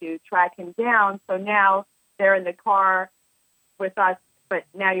trying to track him down. So now they're in the car with us, but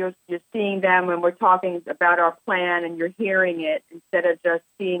now you're seeing them when we're talking about our plan, and you're hearing it instead of just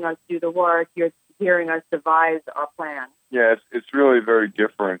seeing us do the work. You're hearing us devise our plan. Yeah, it's really very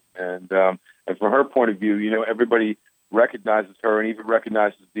different, and from her point of view, everybody recognizes her and even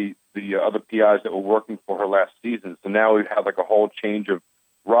recognizes the other PIs that were working for her last season. So now we've had like a whole change of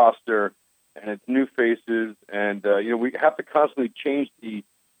roster, and it's new faces, and we have to constantly change the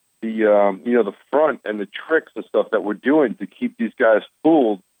front and the tricks and stuff that we're doing to keep these guys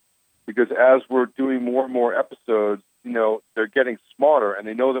fooled, because as we're doing more and more episodes, they're getting smarter and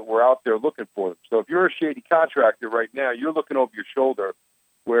they know that we're out there looking for them. So if you're a shady contractor right now, you're looking over your shoulder,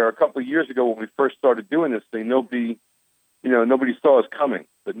 where a couple of years ago when we first started doing this thing, nobody saw us coming.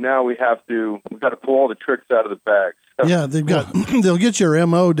 But now we've got to pull all the tricks out of the bag. Yeah, they'll get your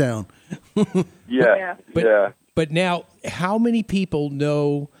MO down. Yeah. But now, how many people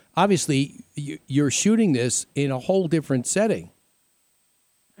know? Obviously, you're shooting this in a whole different setting.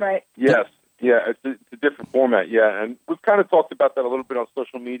 Right. Yes. Yeah, it's a different format. Yeah, and we've kind of talked about that a little bit on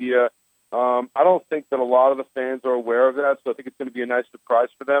social media. I don't think that a lot of the fans are aware of that, so I think it's going to be a nice surprise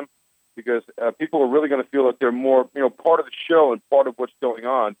for them, because people are really going to feel that they're more, part of the show and part of what's going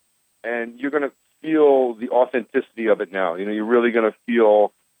on, and you're going to feel the authenticity of it now. You're really going to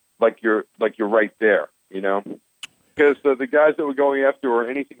feel like you're right there. Because the guys that we're going after are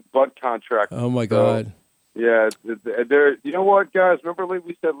anything but contractors. Oh my God! Yeah, they're. You know what, guys? Remember, like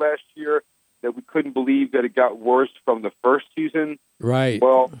we said last year, that we couldn't believe that it got worse from the first season. Right.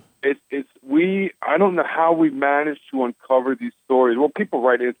 Well, I don't know how we managed to uncover these stories. Well, people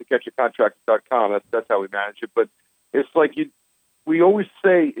write into catchacontractor.com. That's how we manage it. But it's like we always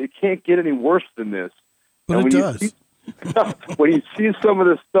say it can't get any worse than this. But it does. When you see some of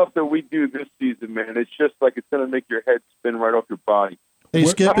the stuff that we do this season, man, it's just like it's going to make your head spin right off your body. Hey,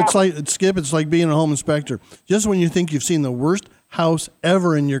 Skip, it's like being a home inspector. Just when you think you've seen the worst house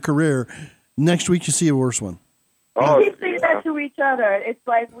ever in your career, next week you see a worse one. We keep saying that to each other. It's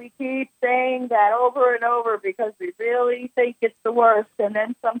like we keep saying that over and over because we really think it's the worst, and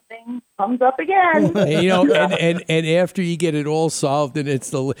then something comes up again. And after you get it all solved, and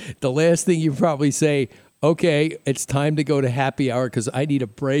it's the last thing you probably say, okay, it's time to go to happy hour because I need a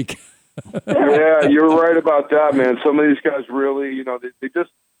break. Yeah, you're right about that, man. Some of these guys really,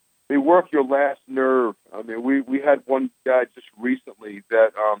 they work your last nerve. I mean, we had one guy just recently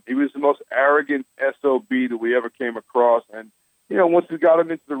that he was the most arrogant SOB that we ever came across. And, once we got him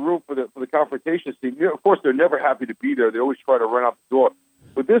into the room for the confrontation scene, of course, they're never happy to be there. They always try to run out the door.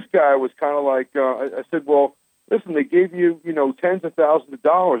 But this guy was kind of like, I said, well, listen, they gave you, tens of thousands of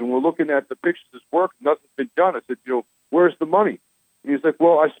dollars, and we're looking at the pictures of this work, nothing's been done. I said, where's the money? And he's like,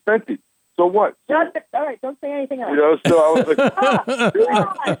 well, I spent it. So what? All right, don't say anything else. So I was like, really?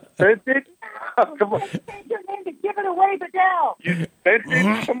 You spent it? Come on. Change your name to Give It Away, but now. You spent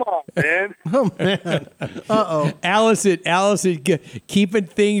it? Come on, man. Oh, man. Uh-oh. Allison, keeping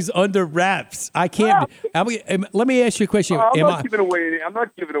things under wraps. I can't. Let me ask you a question. I'm not giving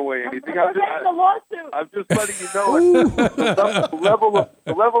away anything. I'm just letting you know the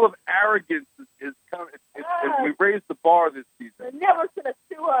level of arrogance is coming. We raised the bar this season. They're never going to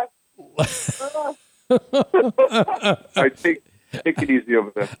sue us. I take it easy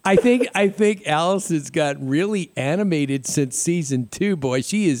over there. I think Allison's got really animated since season 2. Boy,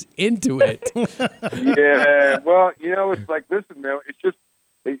 she is into it. Yeah, well, it's like, listen, man, it's just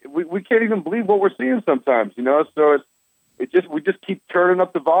we can't even believe what we're seeing sometimes, So we just keep turning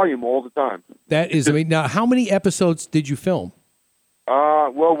up the volume all the time. That is, now how many episodes did you film?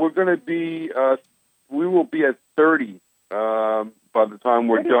 Well, we're going to be we will be at 30 by the time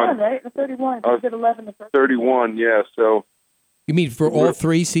we're 31, done. Right? 31. We did 11 the first 31, yeah. So you mean for all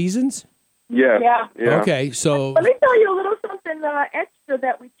 3 seasons? Yeah. Okay, so let me tell you a little something extra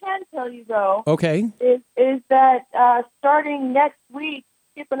that we can tell you, though. Okay. Is that starting next week,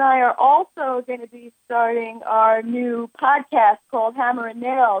 Skip and I are also going to be starting our new podcast called Hammer and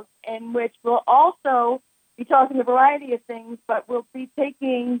Nails, in which we'll also be talking a variety of things, but we'll be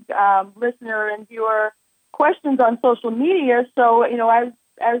taking listener and viewer questions on social media. So,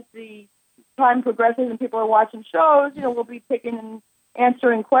 as the time progresses and people are watching shows, we'll be picking and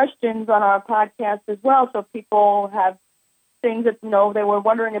answering questions on our podcast as well. So if people have things that, they were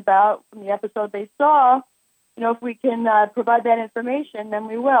wondering about from the episode they saw, if we can provide that information, then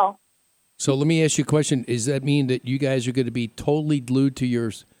we will. So let me ask you a question. Does that mean that you guys are going to be totally glued to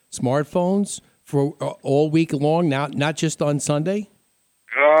your smartphones for all week long, not just on Sunday?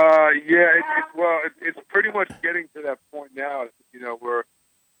 It's pretty much getting to that point now. Where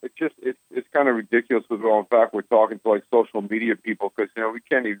it's kind of ridiculous. With in fact, we're talking to like social media people because we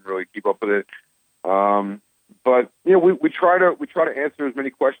can't even really keep up with it. But we try to answer as many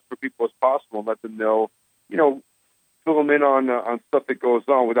questions for people as possible and let them know. Fill them in on stuff that goes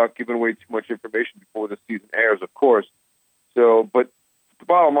on without giving away too much information before the season airs, of course. So, but the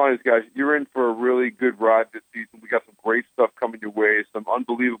bottom line is, guys, you're in for a really good ride this season. We got some great stuff coming your way, some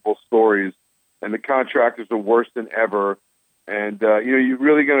unbelievable stories, and the contractors are worse than ever. And, you're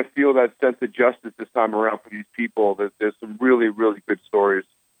really going to feel that sense of justice this time around for these people. There's some really, really good stories.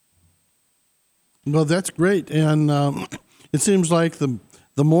 Well, that's great. And it seems like the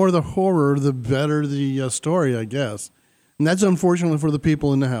more the horror, the better the story, I guess. And that's unfortunately for the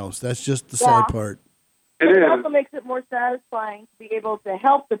people in the house. That's just the sad part. It also makes it more satisfying to be able to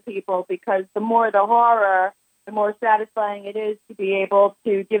help the people, because the more the horror, the more satisfying it is to be able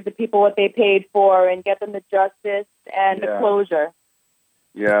to give the people what they paid for and get them the justice and the closure.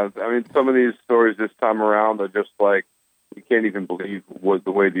 Yeah, some of these stories this time around are just like, you can't even believe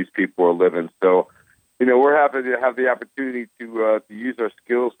the way these people are living. So, we're happy to have the opportunity to use our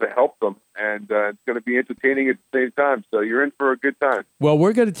skills to help them, and it's going to be entertaining at the same time. So you're in for a good time. Well,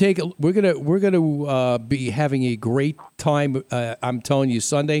 we're going to be having a great time. I'm telling you,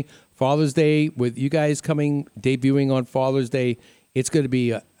 Sunday, Father's Day, with you guys debuting on Father's Day. It's going to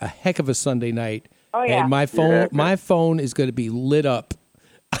be a heck of a Sunday night. Oh yeah. And my phone is going to be lit up.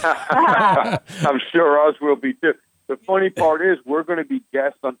 I'm sure ours will be too. The funny part is we're going to be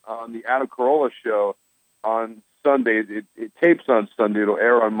guests on the Adam Carolla show on Sunday. It tapes on Sunday. It'll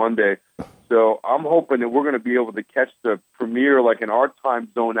air on Monday. So I'm hoping that we're going to be able to catch the premiere like in our time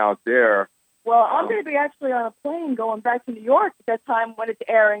zone out there. Well, I'm going to be actually on a plane going back to New York at that time when it's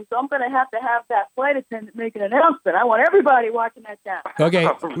airing. So I'm going to have that flight attendant make an announcement. I want everybody watching that down. Okay,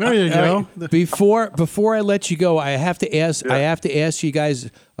 there you go. Before I let you go, I have to ask you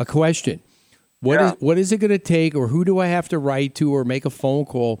guys a question. What is it going to take, or who do I have to write to or make a phone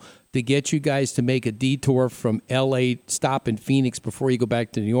call to get you guys to make a detour from L.A., stop in Phoenix before you go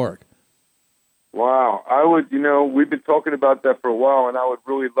back to New York? Wow. I would, we've been talking about that for a while, and I would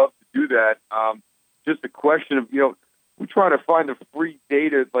really love to do that. Just a question of, we're trying to find a free day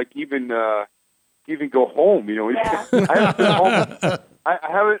to, like, even go home, I haven't been home.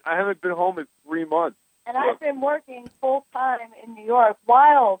 I haven't been home in 3 months. And I've been working full-time in New York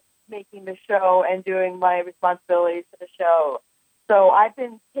while making the show and doing my responsibilities for the show. So I've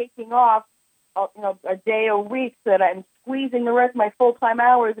been taking off, a day a week so that I'm squeezing the rest of my full-time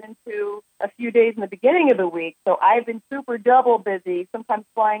hours into a few days in the beginning of the week. So I've been super double busy, sometimes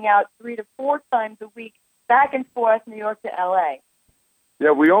flying out 3 to 4 times a week back and forth New York to L.A.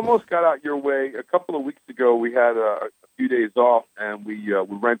 Yeah, we almost got out your way. A couple of weeks ago, we had a few days off, and we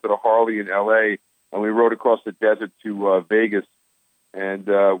rented a Harley in L.A., and we rode across the desert to Vegas, and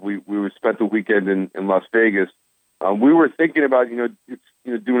we spent the weekend in Las Vegas. We were thinking about, doing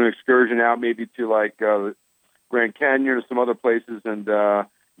an excursion out maybe to like Grand Canyon or some other places, and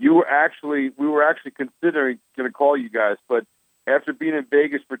we were actually considering going to call you guys, but after being in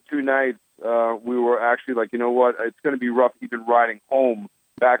Vegas for 2 nights, we were actually like, you know what, it's going to be rough even riding home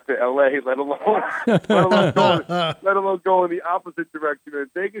back to L.A., let alone go in the opposite direction.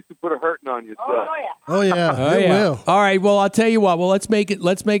 And Vegas could put a hurting on you. So. Oh yeah. It will. All right. Well, I'll tell you what. Well, let's make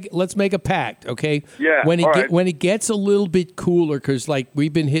a pact, okay? Yeah. When it gets a little bit cooler, because like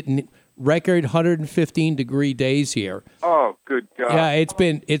we've been hitting record 115-degree days here. Oh, good God. Yeah,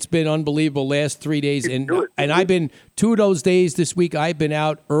 it's been unbelievable last 3 days, and I've been 2 of those days this week. I've been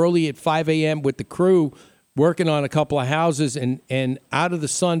out early at 5 a.m. with the crew, working on a couple of houses, and out of the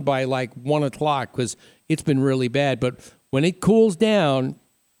sun by like 1 o'clock because it's been really bad. But when it cools down,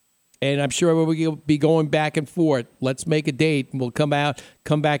 and I'm sure we'll be going back and forth, let's make a date, and we'll come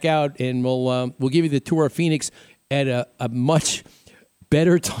back out, and we'll give you the tour of Phoenix at a much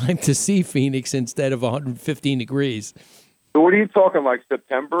better time to see Phoenix instead of 115 degrees. So what are you talking, like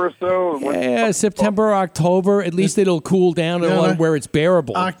September or so? Yeah, September, October. At least it'll cool down to one where it's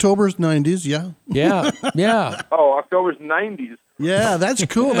bearable. October's 90s, yeah. Yeah. Oh, October's 90s. Yeah, that's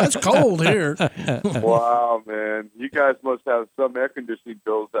cool. That's cold here. Wow, man. You guys must have some air conditioning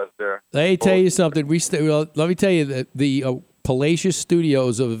bills out there. Let me tell you something. Let me tell you that the palatial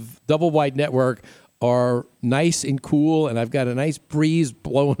studios of Double Wide Network are nice and cool, and I've got a nice breeze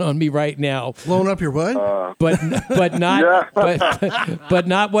blowing on me right now. Blowing up your butt? But not but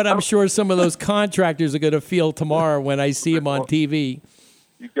not what I'm sure some of those contractors are going to feel tomorrow when I see them on TV.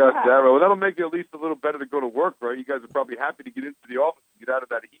 You got that right. Well, that'll make it at least a little better to go to work, right? You guys are probably happy to get into the office and get out of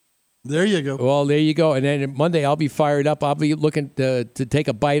that heat. There you go. Well, there you go. And then Monday I'll be fired up. I'll be looking to take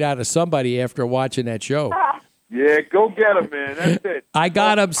a bite out of somebody after watching that show. Yeah, go get him, man. That's it. I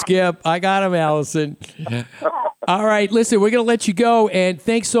got him, Skip. I got him, Allison. All right, listen, we're going to let you go, and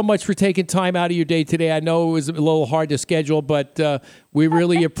thanks so much for taking time out of your day today. I know it was a little hard to schedule, but we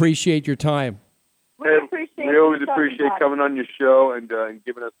really appreciate your time. We always appreciate coming on your show and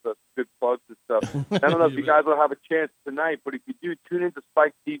giving us good plugs and stuff. I don't know if you guys will have a chance tonight, but if you do, tune into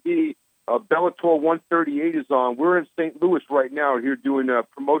Spike TV. Bellator 138 is on. We're in St. Louis right now here doing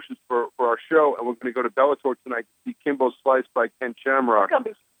promotions for our show, and we're going to go to Bellator tonight to see Kimbo Slice by Ken Shamrock. It's going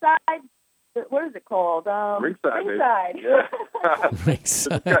to be side. What is it called? Ringside. Ringside. Yeah.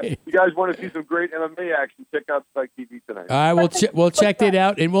 Ringside. You guys want to see some great MMA action? Check out Spike TV tonight. All right, we'll check it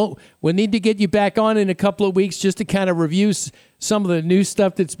out, and we'll need to get you back on in a couple of weeks just to kind of review some of the new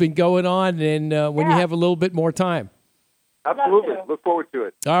stuff that's been going on, and when you have a little bit more time. Absolutely. Look forward to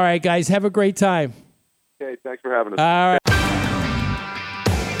it. All right, guys. Have a great time. Okay, thanks for having us. All right.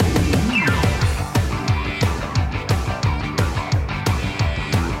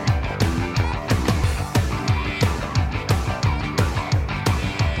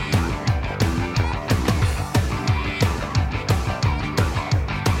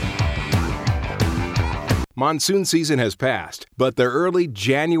 Monsoon season has passed, but the early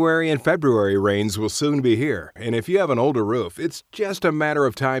January and February rains will soon be here. And if you have an older roof, it's just a matter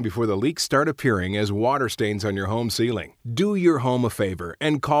of time before the leaks start appearing as water stains on your home ceiling. Do your home a favor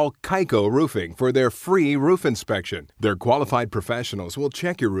and call Kaiko Roofing for their free roof inspection. Their qualified professionals will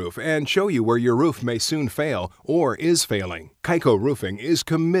check your roof and show you where your roof may soon fail or is failing. Kaiko Roofing is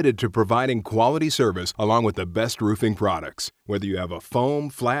committed to providing quality service along with the best roofing products. Whether you have a foam,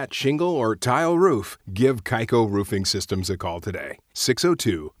 flat, shingle, or tile roof, give Kaiko Roofing Systems a call today.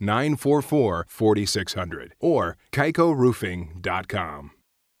 602-944-4600 or KaikoRoofing.com.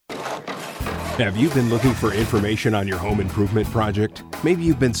 Have you been looking for information on your home improvement project? Maybe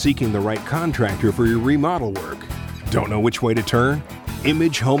you've been seeking the right contractor for your remodel work. Don't know which way to turn?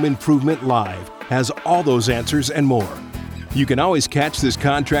 Image Home Improvement Live has all those answers and more. You can always catch this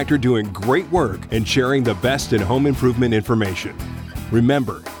contractor doing great work and sharing the best in home improvement information.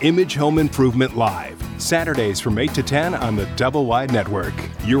 Remember, Image Home Improvement Live, Saturdays from 8 to 10 on the Double Wide Network.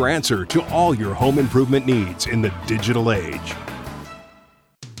 Your answer to all your home improvement needs in the digital age.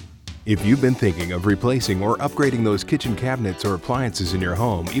 If you've been thinking of replacing or upgrading those kitchen cabinets or appliances in your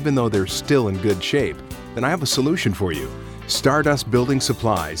home, even though they're still in good shape, then I have a solution for you. Stardust Building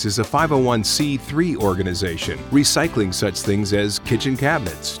Supplies is a 501c3 organization, recycling such things as kitchen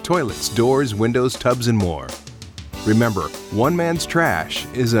cabinets, toilets, doors, windows, tubs, and more. Remember, one man's trash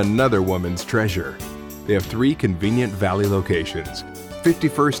is another woman's treasure. They have 3 convenient Valley locations: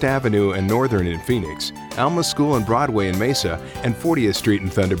 51st Avenue and Northern in Phoenix, Alma School and Broadway in Mesa, and 40th Street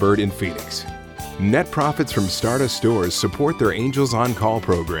and Thunderbird in Phoenix. Net profits from Stardust stores support their Angels on Call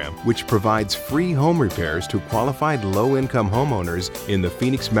program, which provides free home repairs to qualified low-income homeowners in the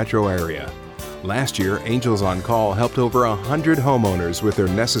Phoenix metro area. Last year, Angels on Call helped over 100 homeowners with their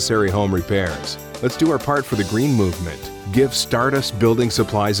necessary home repairs. Let's do our part for the green movement. Give Stardust Building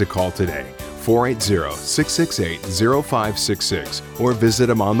Supplies a call today, 480-668-0566, or visit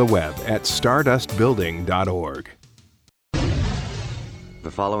them on the web at stardustbuilding.org. The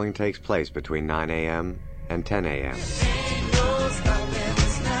following takes place between 9 a.m. and 10 a.m.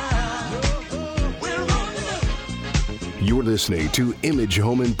 You're listening to Image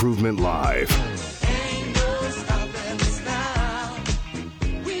Home Improvement Live.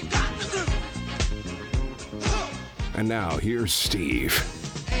 And now, here's Steve.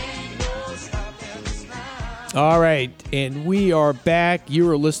 All right, and we are back. You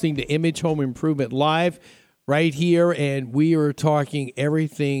are listening to Image Home Improvement Live right here, and we are talking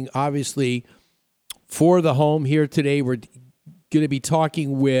everything, obviously, for the home here today. We're going to be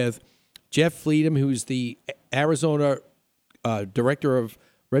talking with Jeff Fleedham, who's the Arizona Director of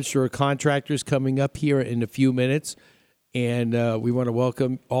Register of Contractors, coming up here in a few minutes. And we want to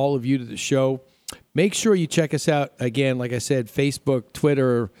welcome all of you to the show. Make sure you check us out, again, like I said, Facebook,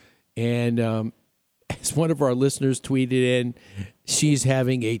 Twitter, and as one of our listeners tweeted in, she's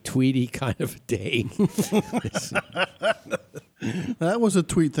having a Tweety kind of day. That was a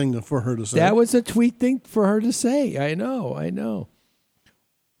tweet thing for her to say. That was a tweet thing for her to say. I know.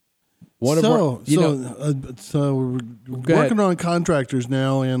 So we're working on contractors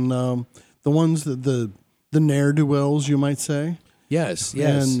now, and the ones that the ne'er-do-wells, you might say. Yes.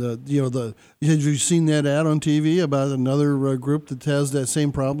 And have you seen that ad on TV about another group that has that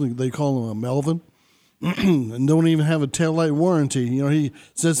same problem? They call him a Melvin, and don't even have a taillight warranty. He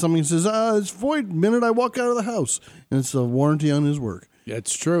says something. He says, "It's void the minute I walk out of the house," and it's a warranty on his work.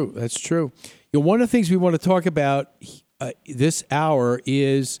 That's true. One of the things we want to talk about this hour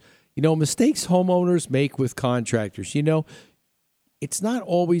is, mistakes homeowners make with contractors. It's not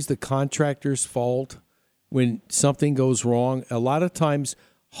always the contractor's fault when something goes wrong. A lot of times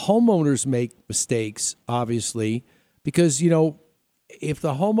homeowners make mistakes, obviously, because, if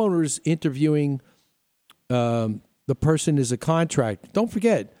the homeowner's interviewing the person is a contractor, don't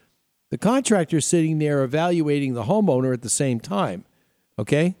forget, the contractor's sitting there evaluating the homeowner at the same time,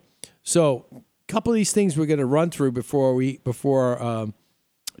 okay? So a couple of these things we're going to run through before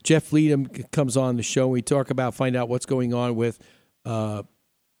Jeff Fleedham comes on the show. We find out what's going on with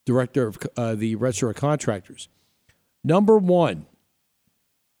Director of the Register of Contractors. Number one,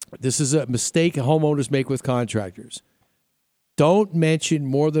 this is a mistake homeowners make with contractors. Don't mention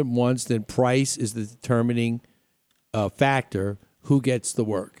more than once that price is the determining factor who gets the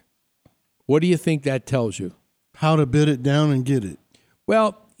work. What do you think that tells you? How to bid it down and get it.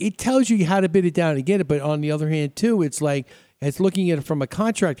 Well, it tells you how to bid it down and get it, but on the other hand, too, it's looking at it from a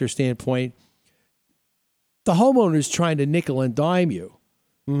contractor standpoint. The homeowner's trying to nickel and dime you.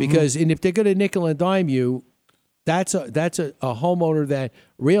 Because, and if they're going to nickel and dime you, that's a homeowner that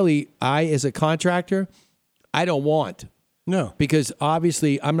really as a contractor, I don't want. No. Because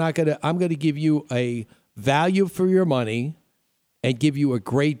obviously I'm going to give you a value for your money and give you a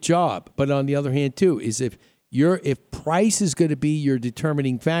great job. But on the other hand too, is if price is going to be your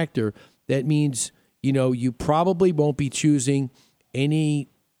determining factor, that means, you probably won't be choosing any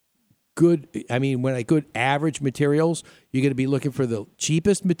good average materials. You're going to be looking for the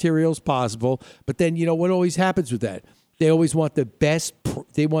cheapest materials possible. But then, what always happens with that? They always want the best.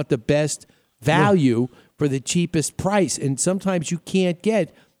 They want the best value for the cheapest price. And sometimes you can't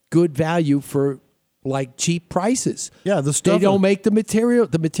get good value for cheap prices. Yeah, the stuff they don't make the material.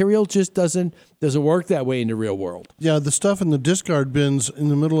 The material just doesn't work that way in the real world. Yeah, the stuff in the discard bins in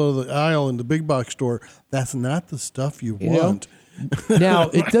the middle of the aisle in the big box store, that's not the stuff you want. Now,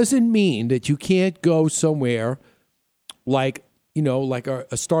 it doesn't mean that you can't go somewhere like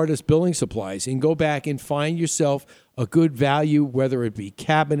a Stardust Building Supplies and go back and find yourself a good value, whether it be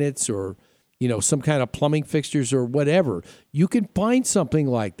cabinets or, some kind of plumbing fixtures or whatever. You can find something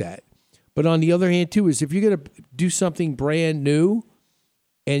like that. But on the other hand, too, is if you're going to do something brand new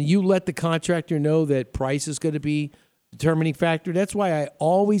and you let the contractor know that price is going to be the determining factor, that's why I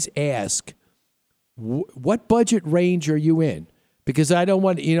always ask, what budget range are you in? Because I don't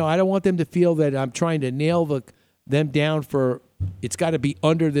want them to feel that I'm trying to nail them down for it's got to be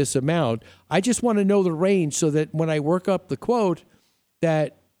under this amount. I just want to know the range so that when I work up the quote,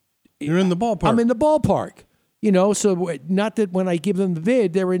 that you're in the ballpark. I'm in the ballpark. So not that when I give them the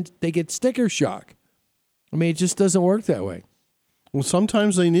bid, they get sticker shock. I mean, it just doesn't work that way. Well,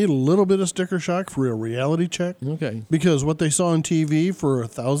 sometimes they need a little bit of sticker shock for a reality check. Okay. Because what they saw on TV for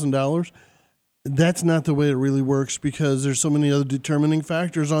 $1,000, that's not the way it really works because there's so many other determining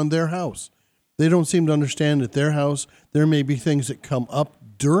factors on their house. They don't seem to understand that their house, there may be things that come up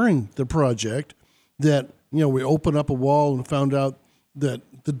during the project that, we open up a wall and found out that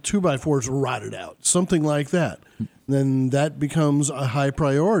the 2x4s were rotted out, something like that. Then that becomes a high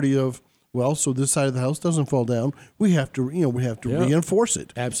priority of, well, so this side of the house doesn't fall down. We have to, reinforce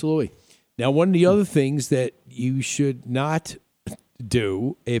it. Absolutely. Now, one of the other things that you should not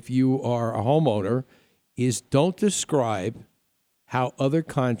do if you are a homeowner is don't describe how other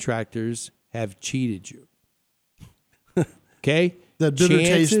contractors have cheated you. Okay? That bitter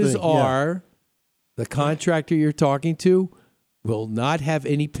taste Chances thing, are the contractor you're talking to will not have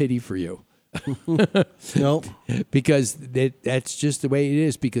any pity for you. Nope. Because that's just the way it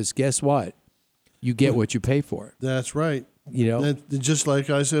is. Because guess what? You get what you pay for. That's right. That, just like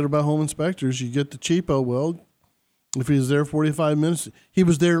I said about home inspectors, you get the cheapo. Well, if he was there 45 minutes, he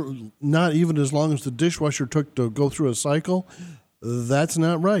was there not even as long as the dishwasher took to go through a cycle. That's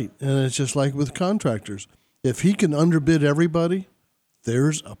not right. And it's just like with contractors. If he can underbid everybody,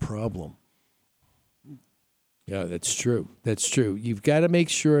 there's a problem. Yeah, that's true. That's true. You've got to make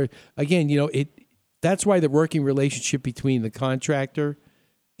sure, again, that's why the working relationship between the contractor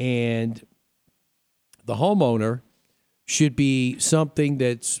and the homeowner should be something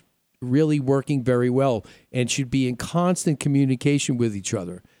that's really working very well and should be in constant communication with each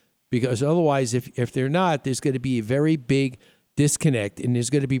other. Because otherwise, if they're not, there's going to be a very big disconnect and there's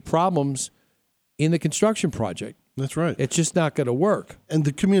going to be problems in the construction project. That's right. It's just not going to work. And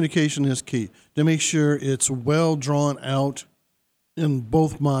the communication is key to make sure it's well drawn out in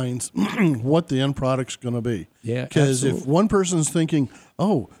both minds what the end product's going to be. Yeah, because if absolutely. one person's thinking,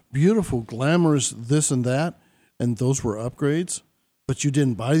 oh, beautiful, glamorous, this and that, and those were upgrades, but you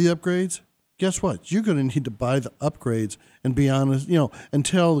didn't buy the upgrades, guess what? You're going to need to buy the upgrades and be honest, and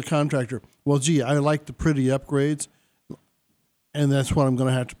tell the contractor, well, gee, I like the pretty upgrades, and that's what I'm going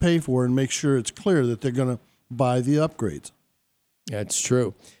to have to pay for, and make sure it's clear that they're going to buy the upgrades. That's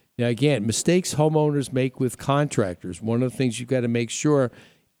true. Now, again, mistakes homeowners make with contractors. One of the things you've got to make sure,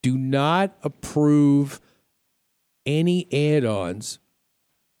 do not approve any add-ons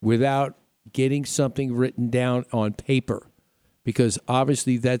without getting something written down on paper. Because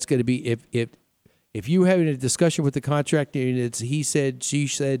obviously that's going to be, if you're having a discussion with the contractor and it's he said, she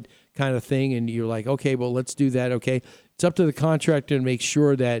said kind of thing, and you're like, okay, well, let's do that, okay. It's up to the contractor to make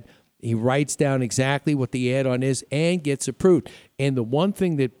sure that he writes down exactly what the add-on is and gets approved. And the one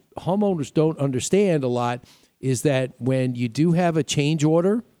thing that homeowners don't understand a lot is that when you do have a change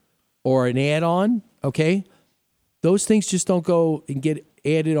order or an add-on, okay, those things just don't go and get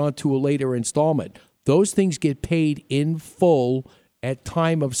added onto a later installment. Those things get paid in full at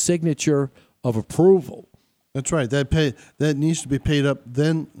time of signature of approval. That's right. That needs to be paid up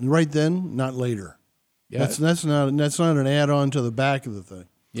right then, not later. Yeah. That's not an add-on to the back of the thing.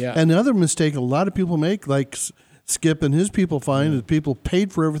 Yeah. And the other mistake a lot of people make, like Skip and his people find, is people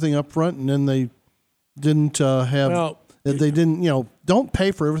paid for everything up front and then they didn't they didn't, don't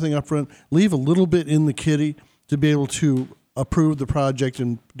pay for everything up front. Leave a little bit in the kitty to be able to approve the project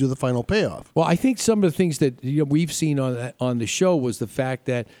and do the final payoff. Well, I think some of the things that we've seen on the show was the fact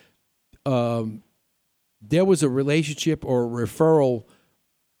that there was a relationship or a referral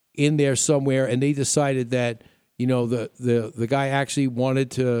in there somewhere, and they decided that the guy actually wanted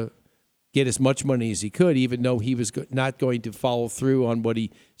to get as much money as he could, even though he was not going to follow through on what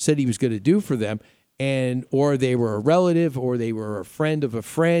he said he was going to do for them, or they were a relative, or they were a friend of a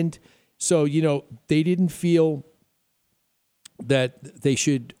friend. So they didn't feel that they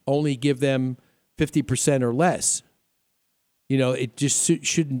should only give them 50% or less. It just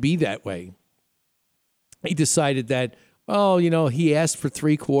shouldn't be that way. He decided that, he asked for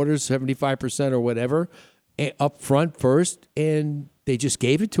 3/4, 75% or whatever, up front first, and they just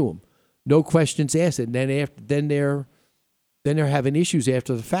gave it to him. No questions asked. And then they're having issues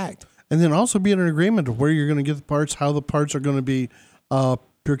after the fact. And then also be in an agreement of where you're going to get the parts, how the parts are going to be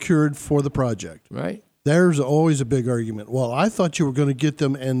procured for the project. Right. There's always a big argument. Well, I thought you were going to get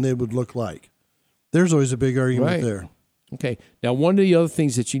them and they would look like. There's always a big argument there. Okay. Now, one of the other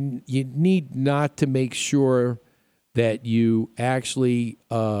things that you need not to make sure that you actually,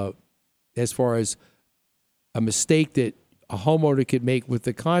 as far as a mistake that a homeowner could make with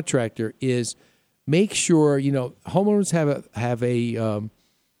the contractor, is make sure homeowners have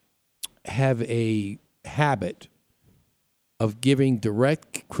a habit of giving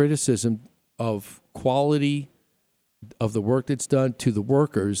direct criticism of quality of the work that's done to the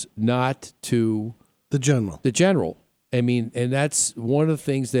workers, not to the general. I mean, and that's one of the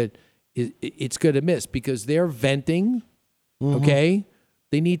things that it's going to miss because they're venting, okay?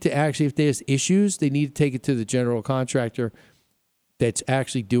 They need to actually, if there's issues, they need to take it to the general contractor that's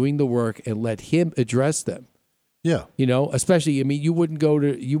actually doing the work and let him address them. Yeah. You know, especially, I mean, you wouldn't go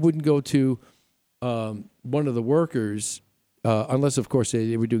to one of the workers unless, of course,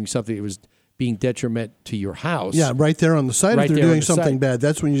 they were doing something that was being detriment to your house. Yeah, right there on the site. Right if they're there on doing the something site. bad,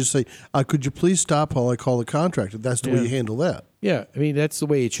 that's when you just say, could you please stop while I call the contractor? That's the way you handle that. Yeah, I mean, that's the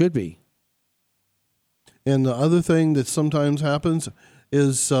way it should be. And the other thing that sometimes happens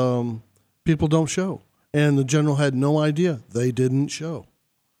is people don't show. And the general had no idea they didn't show.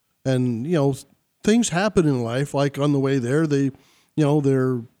 And, you know, things happen in life, like on the way there, they, you know,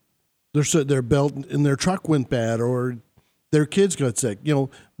 their belt in their truck went bad or their kids got sick, you know,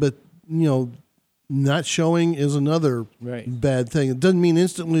 but, you know, not showing is another bad thing. It doesn't mean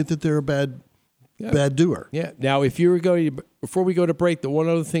instantly that they're a bad doer. Yeah. Now, if you were going to, before we go to break, the one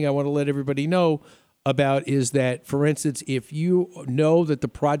other thing I want to let everybody know about is that, for instance, if you know that the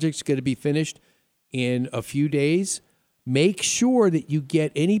project's going to be finished in a few days, make sure that you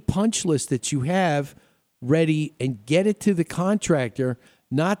get any punch list that you have ready and get it to the contractor.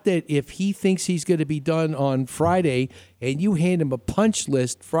 Not that if he thinks he's going to be done on Friday and you hand him a punch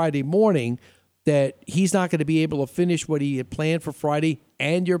list Friday morning, that he's not going to be able to finish what he had planned for Friday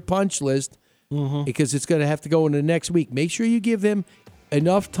and your punch list because it's going to have to go in the next week. Make sure you give him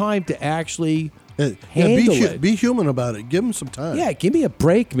enough time to actually handle it. Be human about it. Give him some time. Yeah, give me a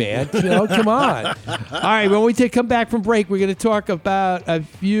break, man. You know, come on. All right, when we come back from break, we're going to talk about a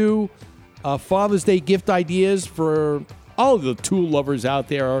few Father's Day gift ideas for all the tool lovers out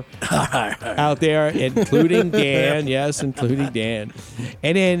there, including Dan. Yes, including Dan.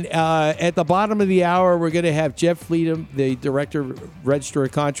 And then at the bottom of the hour, we're going to have Jeff Fleetum, the Director of Register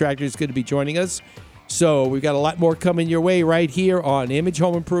of Contractors, going to be joining us. So we've got a lot more coming your way right here on Image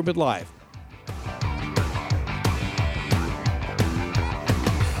Home Improvement Live.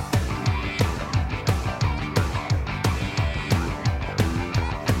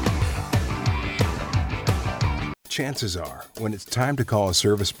 Chances are, when it's time to call a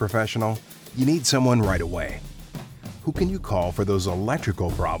service professional, you need someone right away. Who can you call for those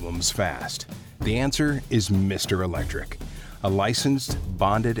electrical problems fast? The answer is Mr. Electric, a licensed,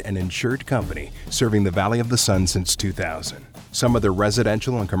 bonded, and insured company serving the Valley of the Sun since 2000. Some of their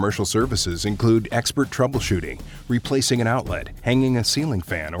residential and commercial services include expert troubleshooting, replacing an outlet, hanging a ceiling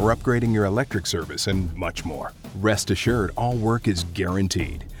fan, or upgrading your electric service, and much more. Rest assured, all work is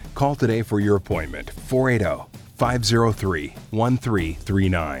guaranteed. Call today for your appointment,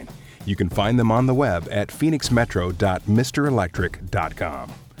 480-503-1339. You can find them on the web at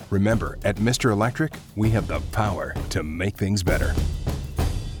phoenixmetro.mrelectric.com. Remember, at Mr. Electric, we have the power to make things better.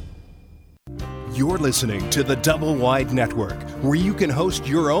 You're listening to the Double Wide Network, where you can host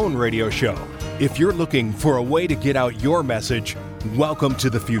your own radio show. If you're looking for a way to get out your message, welcome to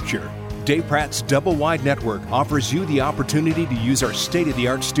the future. Dave Pratt's Double Wide Network offers you the opportunity to use our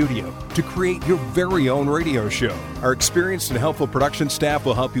state-of-the-art studio to create your very own radio show. Our experienced and helpful production staff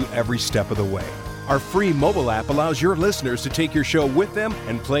will help you every step of the way. Our free mobile app allows your listeners to take your show with them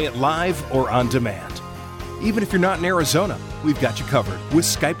and play it live or on demand. Even if you're not in Arizona, we've got you covered with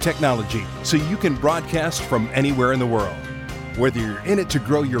Skype technology so you can broadcast from anywhere in the world. Whether you're in it to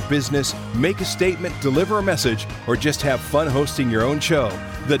grow your business, make a statement, deliver a message, or just have fun hosting your own show,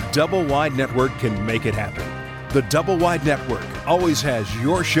 the Double Wide Network can make it happen. The Double Wide Network always has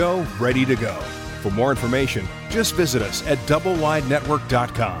your show ready to go. For more information, just visit us at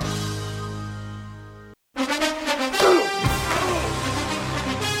doublewidenetwork.com.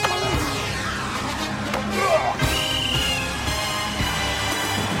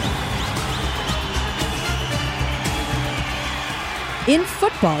 In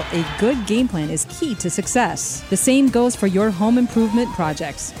football, a good game plan is key to success. The same goes for your home improvement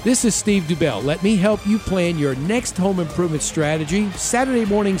projects. This is Steve Dubell. Let me help you plan your next home improvement strategy. Saturday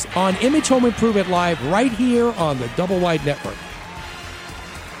mornings on Image Home Improvement Live right here on the Double Wide Network.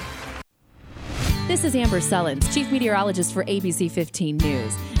 This is Amber Sullins, Chief Meteorologist for ABC 15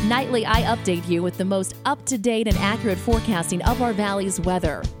 News. Nightly, I update you with the most up-to-date and accurate forecasting of our valley's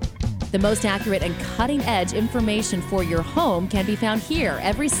weather. The most accurate and cutting-edge information for your home can be found here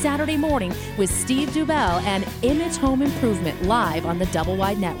every Saturday morning with Steve Dubell and Image Home Improvement live on the Double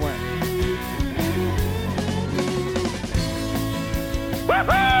Wide Network.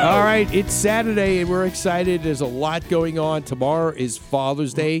 All right, it's Saturday and we're excited. There's a lot going on. Tomorrow is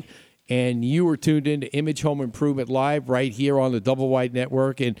Father's Day. and you are tuned in to Image Home Improvement Live right here on the Double Wide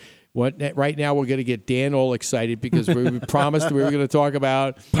Network. And right now we're going to get Dan all excited because we promised we were going to talk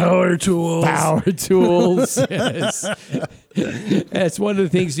about power tools. Power tools. Yes. That's one of the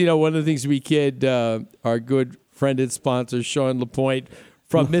things, one of the things we kid our good friend and sponsor, Sean LaPointe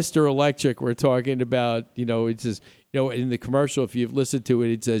from Mr. Electric. We're talking about, it says, in the commercial, if you've listened to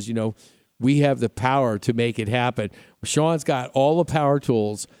it, it says, we have the power to make it happen. Sean's got all the power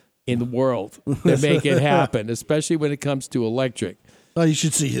tools in the world that make it happen, especially when it comes to electric. Oh, you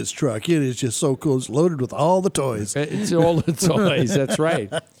should see his truck. It is just so cool. It's loaded with all the toys. It's all the toys. That's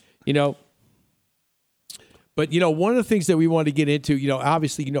right. But, one of the things that we want to get into,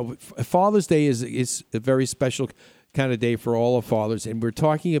 obviously, Father's Day is a very special kind of day for all of fathers. And we're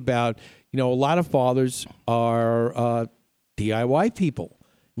talking about, a lot of fathers are DIY people,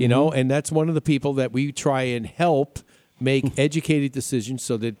 and that's one of the people that we try and help make educated decisions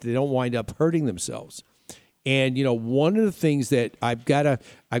so that they don't wind up hurting themselves. And, one of the things that I've got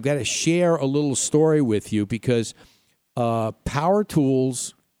to share a little story with you because power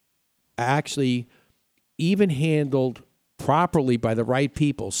tools actually, even handled properly by the right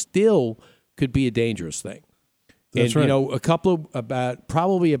people, still could be a dangerous thing. That's and, right. about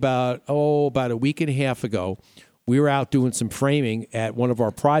a week and a half ago, we were out doing some framing at one of our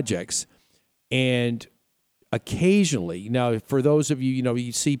projects. And occasionally, now, for those of you,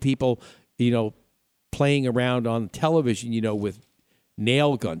 you see people, playing around on television, with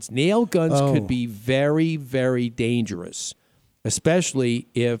nail guns. Nail guns could be very, very dangerous, especially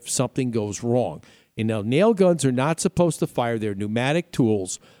if something goes wrong. And now, nail guns are not supposed to fire. They're pneumatic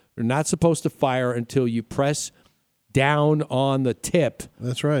tools. They're not supposed to fire until you press down on the tip.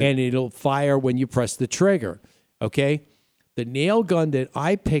 That's right. And it'll fire when you press the trigger, okay? The nail gun that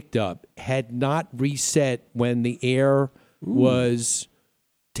I picked up had not reset when the air was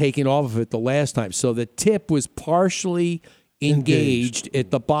taken off of it the last time. So the tip was partially engaged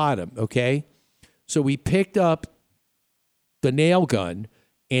at the bottom, okay? So we picked up the nail gun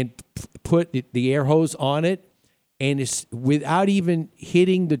and put the air hose on it, and it's, without even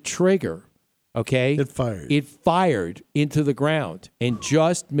hitting the trigger, okay? It fired into the ground and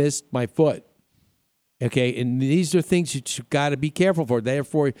just missed my foot. Okay, and these are things that you've got to be careful for.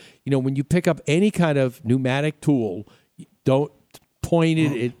 Therefore, when you pick up any kind of pneumatic tool, don't point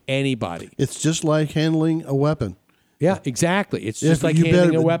it at anybody. It's just like handling a weapon. Yeah, exactly. It's just like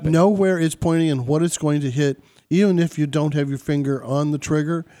handling a weapon. Know where it's pointing and what it's going to hit. Even if you don't have your finger on the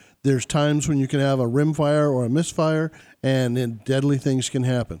trigger, there's times when you can have a rimfire or a misfire, and then deadly things can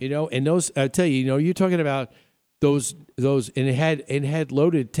happen. And those, I tell you, you're talking about those, and it had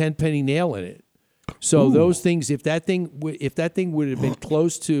loaded 10-penny nail in it. So those things, if that thing would have been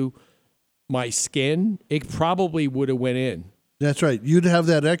close to my skin, it probably would have went in. That's right. You'd have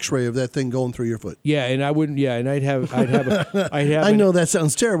that X-ray of that thing going through your foot. Yeah, and I wouldn't. Yeah, and I'd have. I know that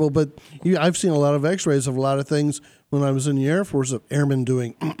sounds terrible, but I've seen a lot of X-rays of a lot of things when I was in the Air Force of airmen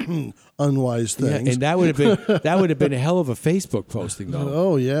doing unwise things. Yeah, and that would have been a hell of a Facebook posting, though.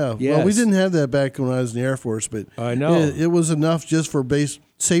 Oh yeah. Yes. Well, we didn't have that back when I was in the Air Force, but I know it was enough just for base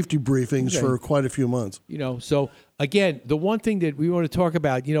safety briefings for quite a few months. So again, the one thing that we want to talk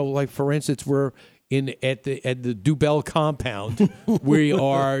about, like for instance, we're at the Dubell compound. We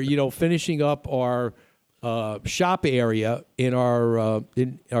are, finishing up our shop area in our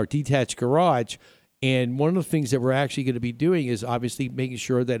detached garage. And one of the things that we're actually going to be doing is obviously making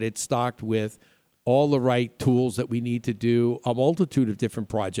sure that it's stocked with all the right tools that we need to do a multitude of different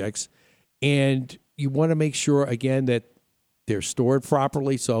projects. And you want to make sure, again, that they're stored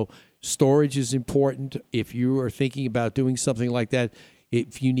properly. So storage is important. If you are thinking about doing something like that,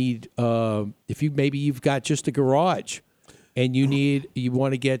 if you need, maybe you've got just a garage and you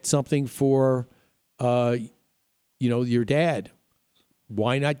want to get something for, your dad,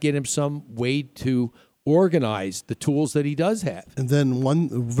 why not get him some way to organize the tools that he does have? And then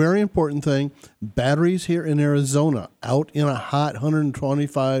one very important thing, batteries here in Arizona, out in a hot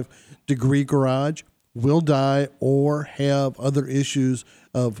 125-degree garage, will die or have other issues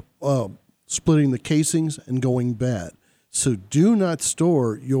of splitting the casings and going bad. So do not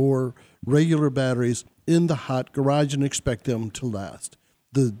store your regular batteries in the hot garage and expect them to last.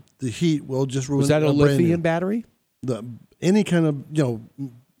 The heat will just ruin. Was that a lithium battery? Any kind of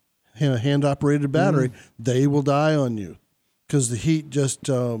hand operated battery, they will die on you because the heat just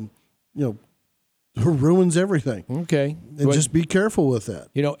ruins everything. Okay, and just be careful with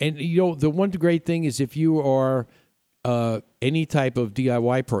that. The one great thing is if you are any type of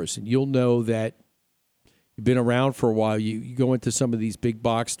DIY person, you'll know that you've been around for a while. You go into some of these big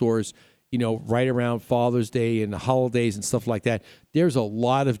box stores, right around Father's Day and the holidays and stuff like that. There's a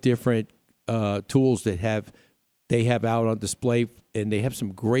lot of different tools that they have out on display, and they have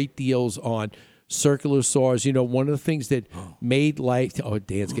some great deals on circular saws. One of the things that made life. Oh,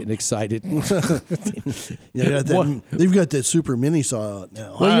 Dan's getting excited. Yeah, they've got that super mini saw out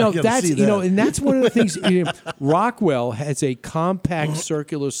now. Well, that's and that's one of the things. Rockwell has a compact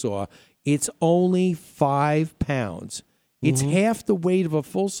circular saw. It's only 5 pounds. It's half the weight of a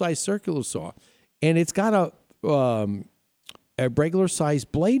full size circular saw, and it's got a regular size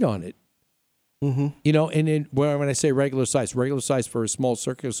blade on it. And then when I say regular size for a small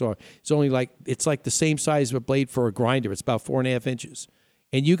circular saw, it's like the same size of a blade for a grinder. It's about 4.5 inches.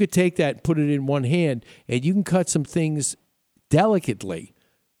 And you could take that and put it in one hand, and you can cut some things delicately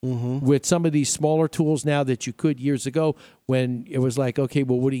with some of these smaller tools now that you could years ago when it was like, okay,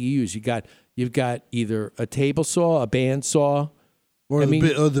 well, what do you use? You've got either a table saw, a band saw, or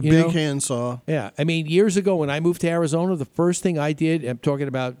the big hand saw. Yeah. I mean, years ago when I moved to Arizona, the first thing I did, I'm talking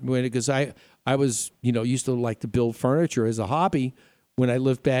about because I was, used to like to build furniture as a hobby when I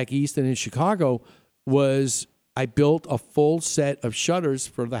lived back east and in Chicago, was I built a full set of shutters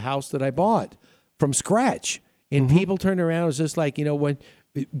for the house that I bought from scratch. And people turned around, it was just like,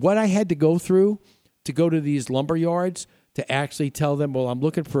 what I had to go through to go to these lumber yards to actually tell them, well, I'm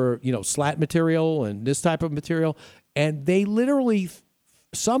looking for, slat material and this type of material. And they literally,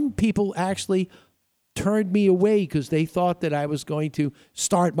 some people actually turned me away because they thought that I was going to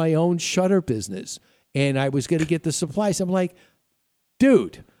start my own shutter business and I was going to get the supplies. I'm like,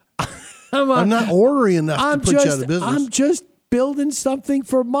 dude, I'm not ordering enough to put you out of business. I'm just building something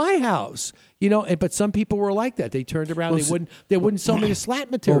for my house, but some people were like that. They turned around. They wouldn't sell me the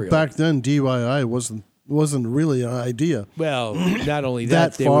slat material. Well, back then DIY wasn't really an idea. Well, not only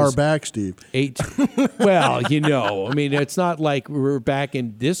that, that far back, Steve. Well, I mean, it's not like we're back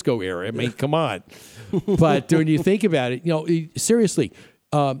in disco era. I mean, come on. But when you think about it, seriously,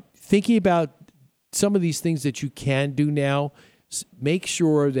 thinking about some of these things that you can do now, make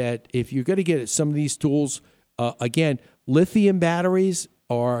sure that if you're going to get some of these tools, again, lithium batteries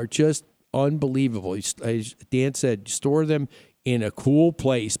are just unbelievable. As Dan said, store them in a cool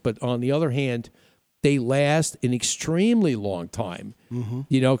place. But on the other hand, they last an extremely long time,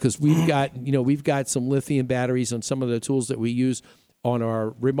 because we've got some lithium batteries on some of the tools that we use on our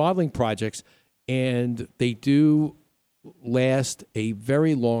remodeling projects, and they do last a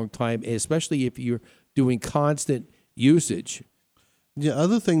very long time, especially if you're doing constant usage. The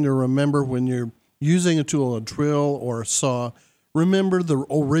other thing to remember when you're using a tool, a drill or a saw, remember the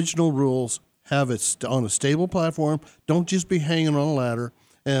original rules. Have it on a stable platform. Don't just be hanging on a ladder.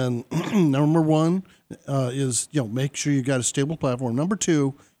 And number one is, make sure you got a stable platform. Number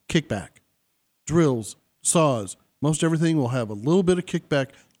two, kickback. Drills, saws, most everything will have a little bit of kickback.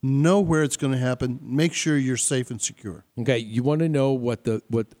 Know where it's going to happen. Make sure you're safe and secure. Okay, you want to know what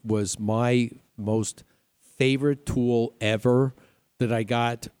was my most favorite tool ever that I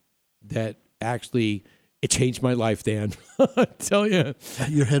got that actually it changed my life, Dan? I tell you.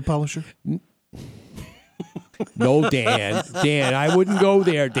 Your head polisher? No, Dan. Dan, I wouldn't go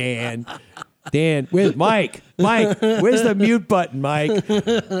there, Dan. Dan, where's Mike? Mike, where's the mute button, Mike?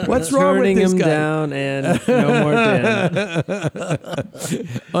 What's wrong with this guy? Turning him down and no more Dan.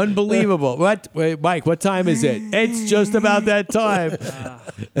 Unbelievable. Wait, Mike, what time is it? It's just about that time.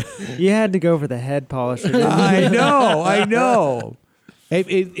 You had to go for the head polisher. Didn't you? I know.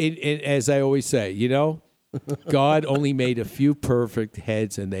 As I always say, God only made a few perfect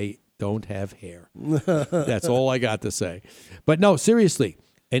heads, and they don't have hair. That's all I got to say. But no, seriously,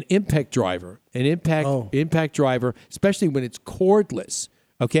 an impact driver, impact driver, especially when it's cordless,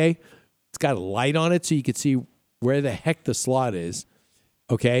 okay? It's got a light on it so you can see where the heck the slot is,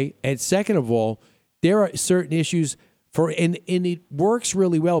 okay? And second of all, there are certain issues and it works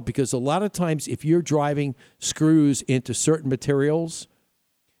really well because a lot of times if you're driving screws into certain materials,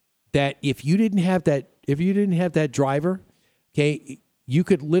 that if you didn't have that driver, okay, you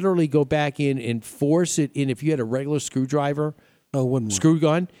could literally go back in and force it in. If you had a regular screwdriver, screw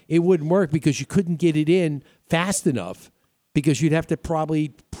gun, it wouldn't work because you couldn't get it in fast enough because you'd have to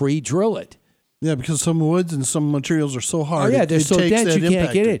probably pre-drill it. Yeah, because some woods and some materials are so hard. Oh, yeah, they're so dense you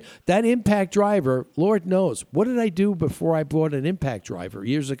can't get impactor. it. That impact driver, Lord knows. What did I do before I bought an impact driver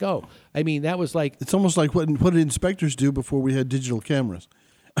years ago? I mean, that was like... It's almost like what inspectors do before we had digital cameras.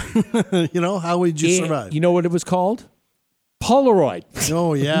 How we just survive. You know what it was called? Polaroid.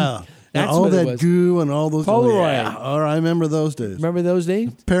 Oh, yeah. That's all what it that was. goo and all those. Polaroid. Yeah. Oh, I remember those days. Remember those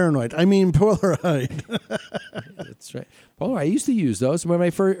days? Paranoid. I mean, Polaroid. That's right. Polaroid. I used to use those. One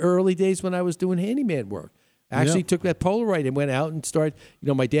of my early days when I was doing handyman work. Actually took that Polaroid and went out and started.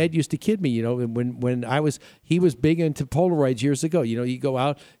 My dad used to kid me. When he was big into Polaroids years ago. You go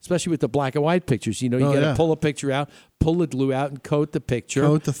out, especially with the black and white pictures. You got to pull a picture out, pull the glue out, and coat the picture,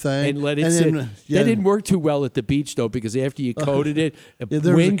 coat the thing, and let it sit. That didn't work too well at the beach though, because after you coated it,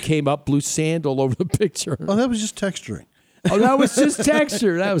 wind came up, blew sand all over the picture. Oh, that was just texturing. Oh, that was just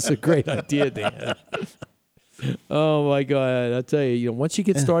texture. That was a great idea, Dan. Oh my God! I'll tell you. Once you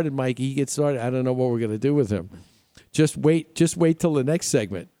get started, Mikey, he gets started. I don't know what we're going to do with him. Just wait till the next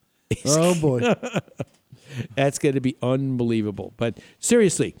segment. Oh boy, that's going to be unbelievable. But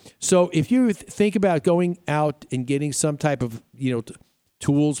seriously, so if you think about going out and getting some type of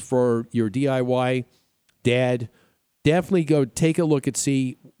tools for your DIY, Dad, definitely go take a look and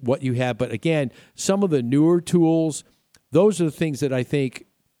see what you have. But again, some of the newer tools, those are the things that I think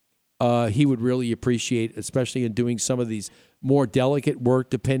he would really appreciate, especially in doing some of these more delicate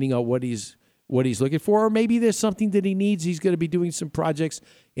work, depending on what he's looking for. Or maybe there's something that he needs. He's going to be doing some projects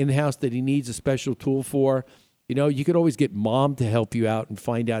in the house that he needs a special tool for. You could always get Mom to help you out and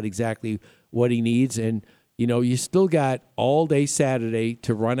find out exactly what he needs. And, you still got all day Saturday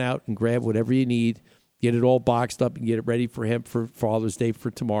to run out and grab whatever you need, get it all boxed up and get it ready for him for Father's Day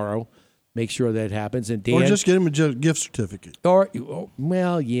for tomorrow. Make sure that happens, and Dan, or just get him a gift certificate. But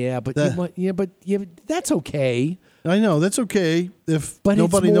that's okay. I know that's okay if but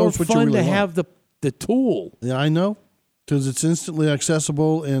nobody knows what you really want. But it's more fun to have the tool. Yeah, I know, because it's instantly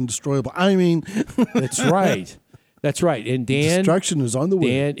accessible and destroyable. I mean, that's right. That's right. And Dan, destruction is on the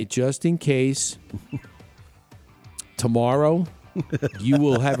way. Dan, just in case, tomorrow. You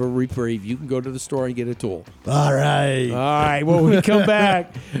will have a reprieve. You can go to the store and get a tool. All right. When we come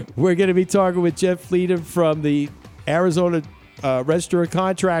back, we're going to be talking with Jeff Fleeton from the Arizona Register of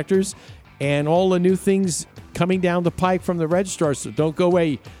Contractors and all the new things coming down the pike from the registrar. So don't go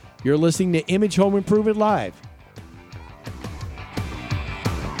away. You're listening to Image Home Improvement Live.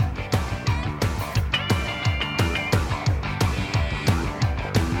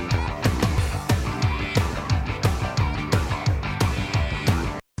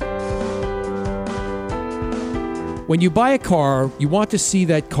 When you buy a car, you want to see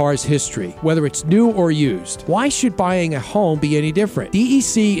that car's history, whether it's new or used. Why should buying a home be any different?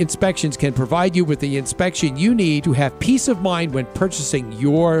 DEC Inspections can provide you with the inspection you need to have peace of mind when purchasing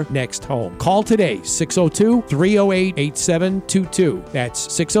your next home. Call today, 602-308-8722. That's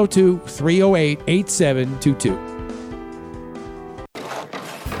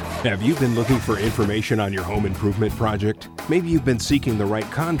 602-308-8722. Have you been looking for information on your home improvement project? Maybe you've been seeking the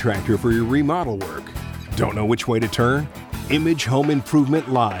right contractor for your remodel work. Don't know which way to turn? Image Home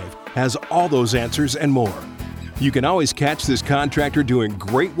Improvement Live has all those answers and more. You can always catch this contractor doing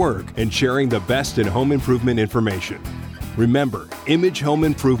great work and sharing the best in home improvement information. Remember, Image Home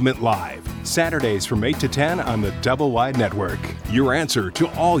Improvement Live, Saturdays from 8 to 10 on the Double Wide Network. Your answer to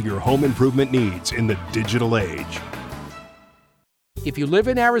all your home improvement needs in the digital age. If you live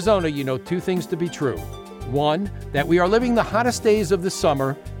in Arizona, you know two things to be true. One, that we are living the hottest days of the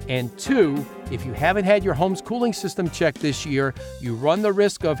summer. And two, if you haven't had your home's cooling system checked this year, you run the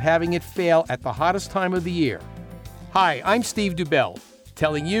risk of having it fail at the hottest time of the year. Hi, I'm Steve Dubell,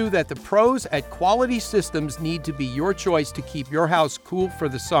 telling you that the pros at Quality Systems need to be your choice to keep your house cool for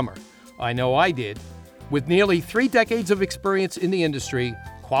the summer. I know I did. With nearly 3 decades of experience in the industry,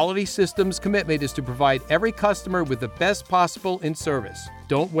 Quality Systems' commitment is to provide every customer with the best possible in service.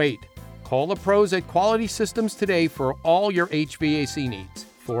 Don't wait. Call the pros at Quality Systems today for all your HVAC needs.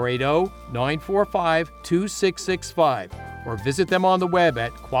 480-945-2665 or visit them on the web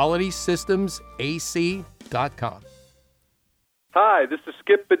at QualitySystemsAC.com. Hi, this is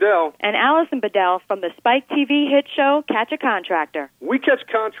Skip Bedell. And Allison Bedell from the Spike TV hit show, Catch a Contractor. We catch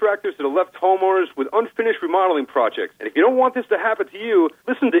contractors that have left homeowners with unfinished remodeling projects. And if you don't want this to happen to you,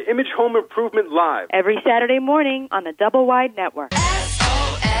 listen to Image Home Improvement Live. Every Saturday morning on the Double Wide Network.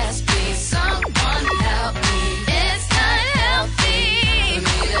 SOS, please someone help me. It's not healthy for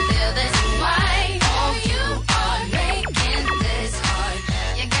me to feel this way. Oh, you are making this hard.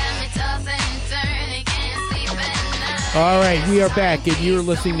 You got me tossing and turning, can't sleep at night. All right, we are back, and you're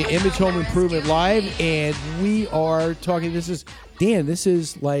listening to Image Home Improvement Live, and we are talking. This is Dan. This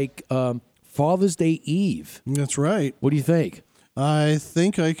is like Father's Day Eve. That's right. What do you think? I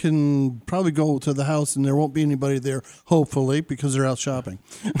think I can probably go to the house and there won't be anybody there, hopefully, because they're out shopping.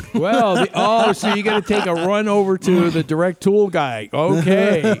 Well, so you're going to take a run over to the direct tool guy.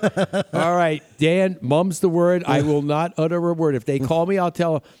 Okay. All right. Dan, mum's the word. I will not utter a word. If they call me, I'll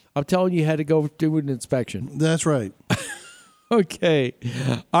tell them. I'm telling you how to go do an inspection. That's right. Okay.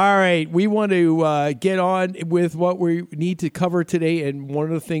 All right. We want to get on with what we need to cover today. And one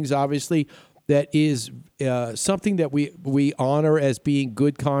of the things, obviously, that is something that we honor as being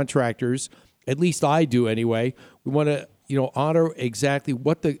good contractors. At least I do anyway. We want to honor exactly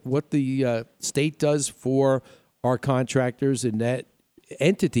what the state does for our contractors, and that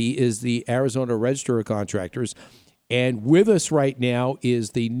entity is the Arizona Register of Contractors. And with us right now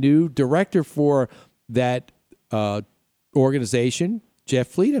is the new director for that organization,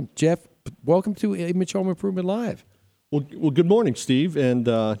 Jeff Fleetum. Jeff, welcome to Image Home Improvement Live. Well, good morning, Steve, and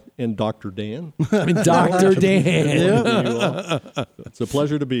Dr. Dan. Dr. Dan. It's a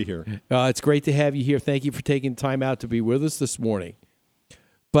pleasure to be here. It's great to have you here. Thank you for taking time out to be with us this morning.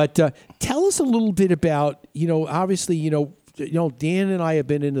 But tell us a little bit about, obviously, Dan and I have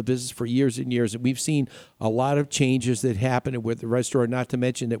been in the business for years and years, and we've seen a lot of changes that happen with the restaurant, not to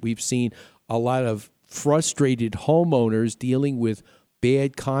mention that we've seen a lot of frustrated homeowners dealing with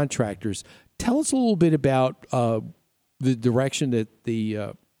bad contractors. Tell us a little bit about the direction that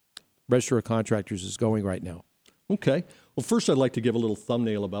the Register of Contractors is going right now. Okay. Well, first I'd like to give a little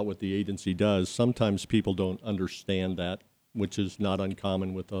thumbnail about what the agency does. Sometimes people don't understand that, which is not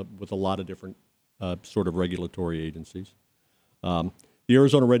uncommon with a lot of different sort of regulatory agencies. The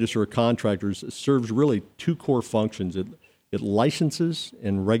Arizona Register of Contractors serves really two core functions. It licenses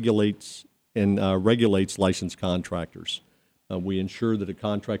and regulates licensed contractors. We ensure that a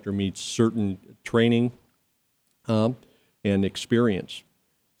contractor meets certain training and experience.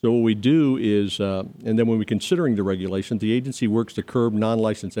 So what we do is, and then when we're considering the regulation, the agency works to curb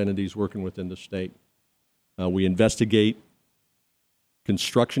non-licensed entities working within the state. We investigate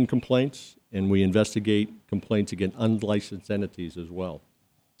construction complaints, and we investigate complaints against unlicensed entities as well.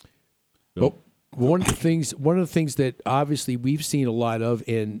 So, one of the things that obviously we've seen a lot of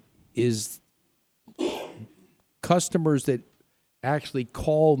is customers that actually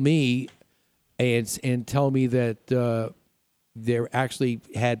call me and tell me that they actually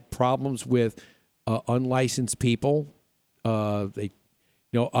had problems with unlicensed people. They,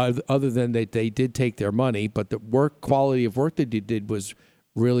 other than that they did take their money, but the quality of work that they did was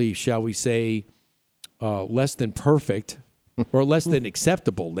really, shall we say, less than perfect, or less than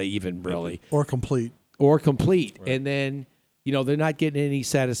acceptable. They even really or complete. Right. And then they're not getting any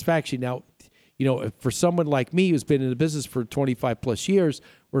satisfaction. Now, for someone like me who's been in the business for 25 plus years,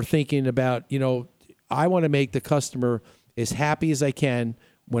 we're thinking about, I want to make the customer as happy as I can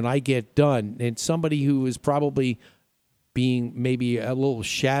when I get done. And somebody who is probably being maybe a little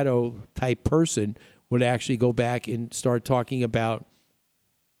shadow type person would actually go back and start talking about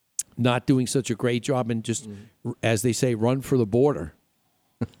not doing such a great job and just, as they say, run for the border.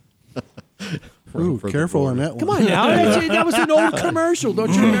 Ooh, careful on that one. Come on now. That was an old commercial.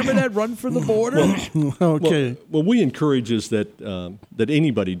 Don't you remember that? Run for the border? Okay. Well, we encourage is that that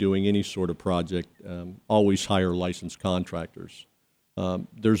anybody doing any sort of project always hire licensed contractors.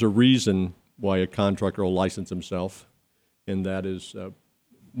 There's a reason why a contractor will license himself, and that is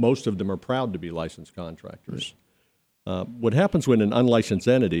most of them are proud to be licensed contractors. What happens when an unlicensed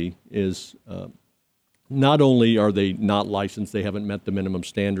entity is not only are they not licensed, they haven't met the minimum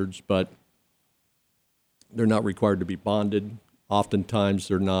standards, but they're not required to be bonded. Oftentimes,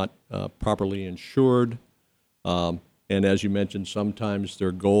 they're not properly insured. And as you mentioned, sometimes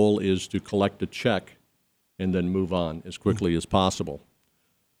their goal is to collect a check and then move on as quickly as possible.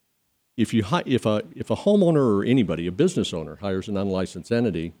 If a homeowner or anybody, a business owner, hires an unlicensed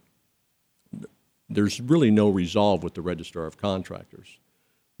entity, there's really no resolve with the Registrar of Contractors.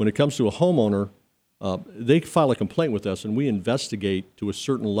 When it comes to a homeowner, they file a complaint with us, and we investigate to a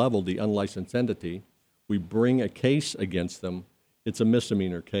certain level the unlicensed entity. We bring a case against them. It's a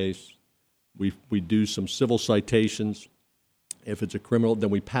misdemeanor case. We do some civil citations. If it's a criminal,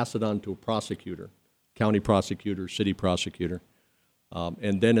 then we pass it on to a prosecutor, county prosecutor, city prosecutor,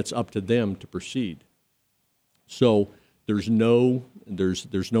 and then it's up to them to proceed. So there's no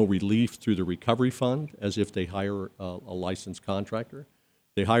relief through the recovery fund as if they hire a licensed contractor.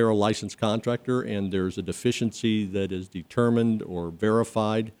 They hire a licensed contractor, and there's a deficiency that is determined or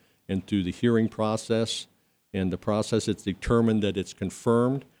verified, and through the hearing process and the process it's determined that it's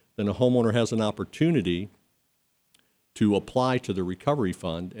confirmed, then a homeowner has an opportunity to apply to the recovery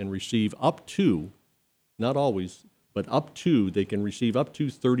fund and receive up to, not always, but up to, they can receive up to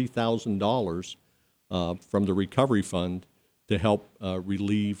 $30,000 from the recovery fund to help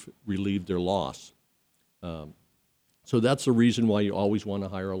relieve their loss. So that's the reason why you always want to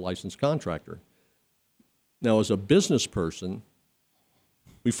hire a licensed contractor. Now, as a business person,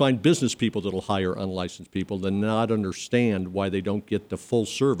 we find business people that will hire unlicensed people that not understand why they don't get the full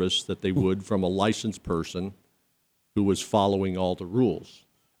service that they would from a licensed person who was following all the rules.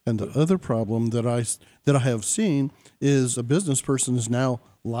 And the other problem that I have seen is a business person is now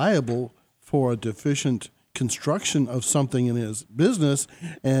liable for a deficient construction of something in his business,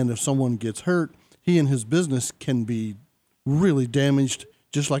 and if someone gets hurt, he and his business can be really damaged,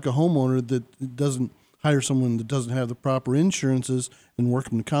 just like a homeowner that doesn't hire someone that doesn't have the proper insurances and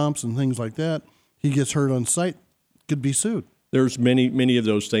workman comps and things like that. He gets hurt on site, could be sued. There's many of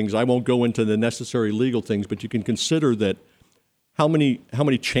those things. I won't go into the necessary legal things, but you can consider that how many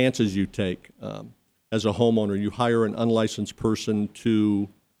chances you take as a homeowner. You hire an unlicensed person to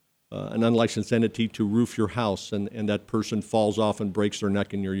an unlicensed entity to roof your house, and that person falls off and breaks their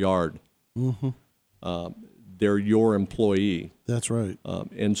neck in your yard. Mm-hmm. They're your employee. That's right.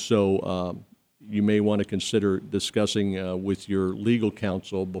 And so you may want to consider discussing with your legal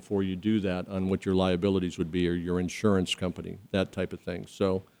counsel before you do that on what your liabilities would be, or your insurance company, that type of thing.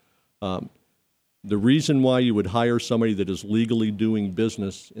 So the reason why you would hire somebody that is legally doing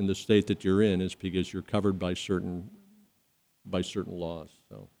business in the state that you're in is because you're covered by certain laws.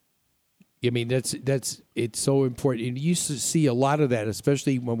 So. I mean, it's so important. And you used to see a lot of that,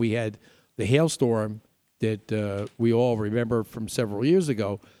 especially when we had the hailstorm that we all remember from several years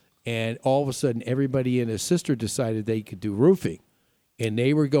ago. And all of a sudden, everybody and his sister decided they could do roofing. And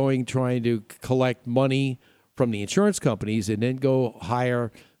they were trying to collect money from the insurance companies and then go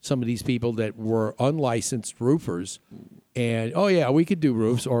hire some of these people that were unlicensed roofers. And, oh, yeah, we could do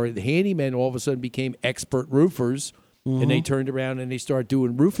roofs. Or the handymen all of a sudden became expert roofers, and they turned around and they started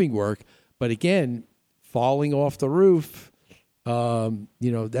doing roofing work. But again, falling off the roof,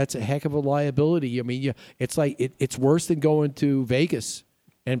 that's a heck of a liability. I mean, it's like it's worse than going to Vegas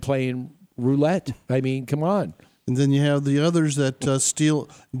and playing roulette. I mean, come on. And then you have the others that steal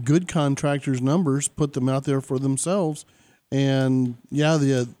good contractors' numbers, put them out there for themselves. And, yeah,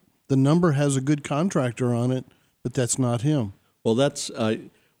 the number has a good contractor on it, but that's not him. Well, that's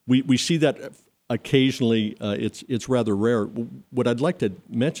we see that occasionally. It's rather rare. What I'd like to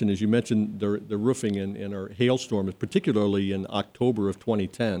mention is you mentioned the roofing in our hailstorm, particularly in October of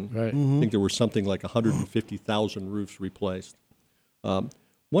 2010. Right. I think there were something like 150,000 roofs replaced.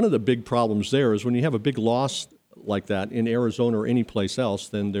 One of the big problems there is when you have a big loss like that in Arizona or any place else,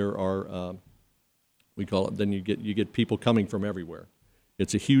 then there are we call it. Then you get people coming from everywhere.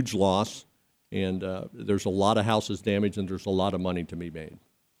 It's a huge loss, and there's a lot of houses damaged, and there's a lot of money to be made.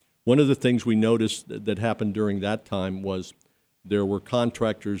 One of the things we noticed that happened during that time was there were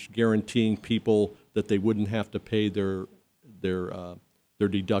contractors guaranteeing people that they wouldn't have to pay their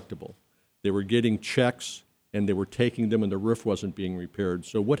deductible. They were getting checks, and they were taking them, and the roof wasn't being repaired.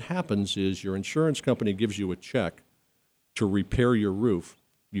 So what happens is your insurance company gives you a check to repair your roof.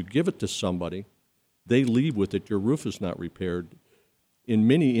 You give it to somebody. They leave with it. Your roof is not repaired. In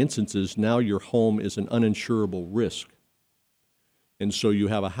many instances, now your home is an uninsurable risk. And so you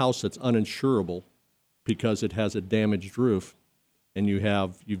have a house that's uninsurable because it has a damaged roof, and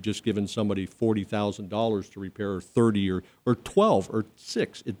you've just given somebody $40,000 to repair, or $30 or $12 or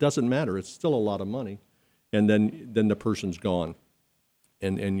 $6. It doesn't matter. It's still a lot of money. And then the person's gone,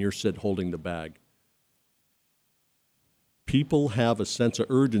 and you're holding the bag. People have a sense of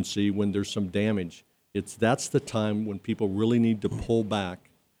urgency when there's some damage. That's the time when people really need to pull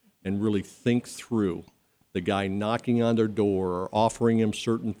back and really think through. The guy knocking on their door or offering them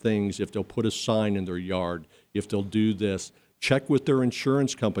certain things, if they'll put a sign in their yard, if they'll do this, check with their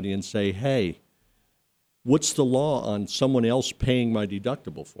insurance company and say, hey, what's the law on someone else paying my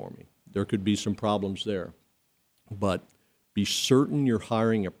deductible for me? There could be some problems there. But be certain you're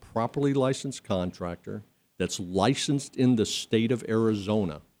hiring a properly licensed contractor that's licensed in the state of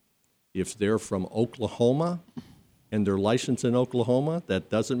Arizona. If they're from Oklahoma and they're licensed in Oklahoma, that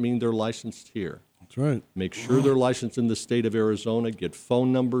doesn't mean they're licensed here. That's right. Make sure they're licensed in the state of Arizona. Get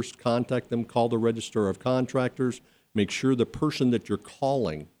phone numbers, contact them, call the Register of Contractors. Make sure the person that you're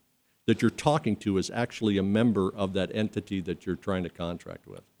calling, that you're talking to, is actually a member of that entity that you're trying to contract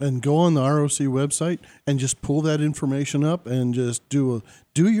with. And go on the ROC website and just pull that information up and just do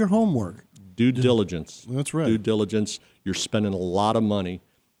your homework. Due diligence. That's right. Due diligence. You're spending a lot of money.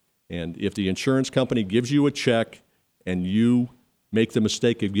 And if the insurance company gives you a check and you make the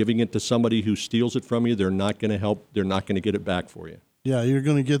mistake of giving it to somebody who steals it from you, they're not going to help. They're not going to get it back for you. Yeah, you're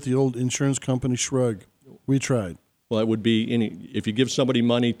going to get the old insurance company shrug. We tried. Well, it would be if you give somebody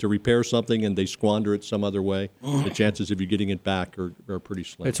money to repair something and they squander it some other way, the chances of you getting it back are pretty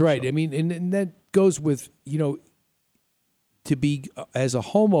slim. That's right. So. I mean, and that goes with, to be, as a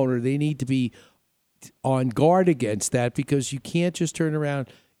homeowner, they need to be on guard against that, because you can't just turn around,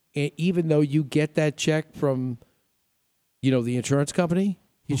 and even though you get that check from, the insurance company,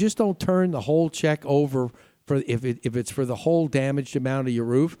 you just don't turn the whole check over for if it's for the whole damaged amount of your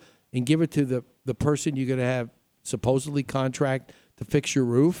roof, and give it to the person you're going to have supposedly contract to fix your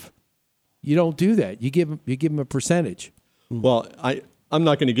roof. You don't do that. You give them a percentage. Well, I'm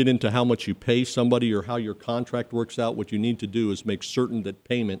not going to get into how much you pay somebody or how your contract works out. What you need to do is make certain that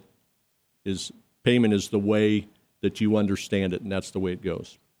payment is the way that you understand it, and that's the way it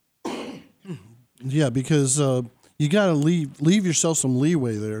goes. Yeah, because you got to leave yourself some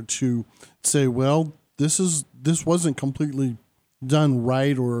leeway there to say, well, this wasn't completely done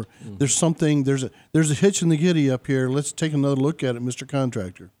right, or there's a hitch in the giddy up here. Let's take another look at it, Mr.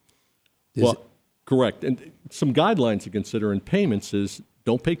 Contractor. Correct. And some guidelines to consider in payments is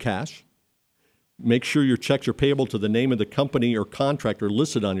don't pay cash. Make sure your checks are payable to the name of the company or contractor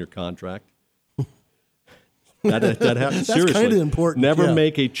listed on your contract. That happens. That's Seriously. kind of important. Never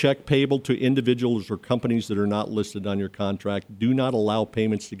make a check payable to individuals or companies that are not listed on your contract. Do not allow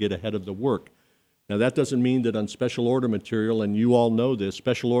payments to get ahead of the work. Now, that doesn't mean that on special order material, and you all know this,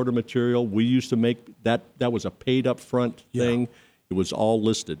 special order material, we used to make that was a paid up front thing. It was all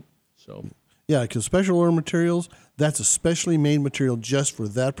listed. So. Yeah, because special order materials, that's a specially made material just for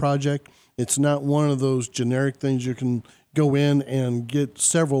that project. It's not one of those generic things you can go in and get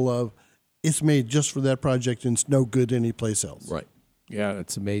several of. It's made just for that project, and it's no good anyplace else. Right. Yeah,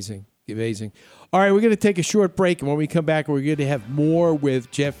 it's amazing. Amazing. All right, we're going to take a short break, and when we come back, we're going to have more with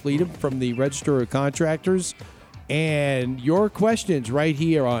Jeff Leadham from the Register of Contractors and your questions right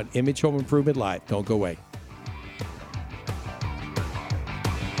here on Image Home Improvement Live. Don't go away.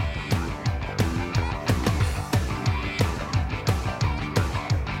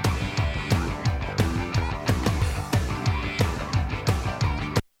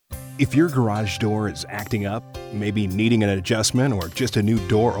 If your garage door is acting up, maybe needing an adjustment or just a new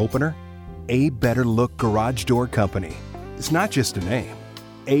door opener, A Better Look Garage Door Company. It's not just a name.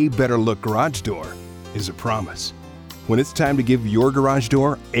 A Better Look Garage Door is a promise. When it's time to give your garage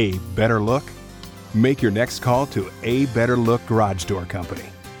door a better look, make your next call to A Better Look Garage Door Company,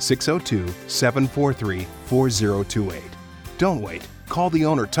 602-743-4028. Don't wait. Call the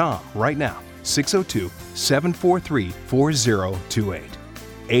owner, Tom, right now, 602-743-4028.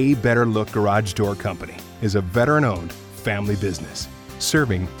 A Better Look Garage Door Company is a veteran-owned family business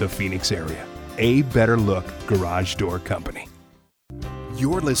serving the Phoenix area. A Better Look Garage Door Company.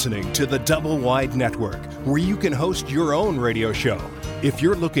 You're listening to the Double Wide Network, where you can host your own radio show. If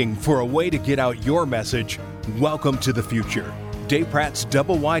you're looking for a way to get out your message, welcome to the future. Dave Pratt's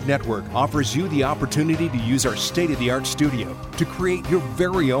Double Wide Network offers you the opportunity to use our state-of-the-art studio to create your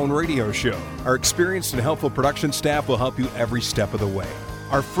very own radio show. Our experienced and helpful production staff will help you every step of the way.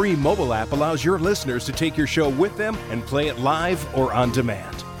 Our free mobile app allows your listeners to take your show with them and play it live or on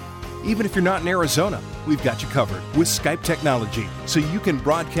demand. Even if you're not in Arizona, we've got you covered with Skype technology so you can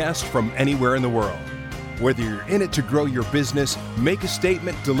broadcast from anywhere in the world. Whether you're in it to grow your business, make a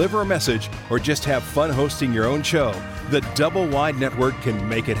statement, deliver a message, or just have fun hosting your own show, the Double Wide Network can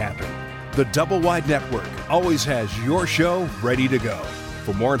make it happen. The Double Wide Network always has your show ready to go.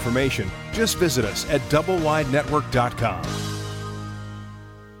 For more information, just visit us at doublewidenetwork.com.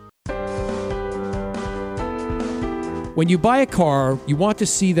 When you buy a car, you want to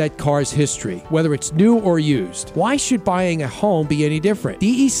see that car's history, whether it's new or used. Why should buying a home be any different?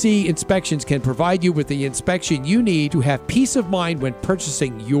 DEC Inspections can provide you with the inspection you need to have peace of mind when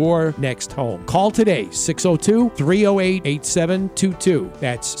purchasing your next home. Call today, 602-308-8722.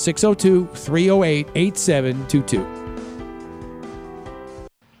 That's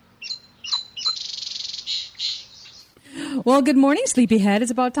 602-308-8722. Well, good morning, sleepyhead. It's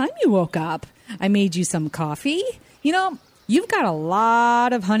about time you woke up. I made you some coffee. You know, you've got a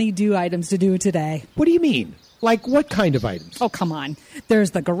lot of honey-do items to do today. What do you mean? Like what kind of items? Oh, come on.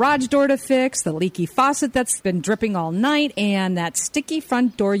 There's the garage door to fix, the leaky faucet that's been dripping all night, and that sticky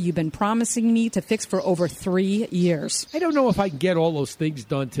front door you've been promising me to fix for over 3 years. I don't know if I can get all those things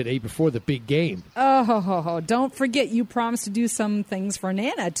done today before the big game. Oh, don't forget you promised to do some things for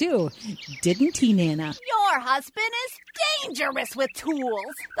Nana, too. Didn't he, Nana? Your husband is dangerous with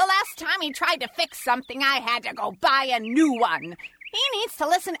tools. The last time he tried to fix something, I had to go buy a new one. He needs to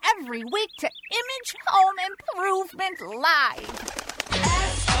listen every week to Image Home Improvement Live.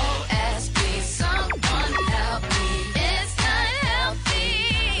 SOS, please someone help me. It's not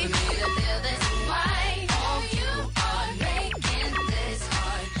healthy for me to feel this way. Oh, you are making this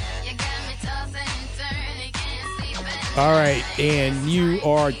hard. You got me tossing and turning, can't sleep at All right, and you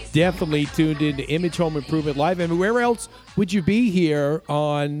are definitely tuned in to Image Home Improvement Live. And where else would you be here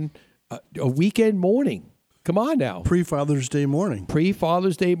on a weekend morning? Come on now. Pre-Father's Day morning.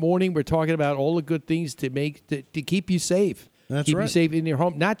 Pre-Father's Day morning. We're talking about all the good things to make to keep you safe. That's keep right. you safe in your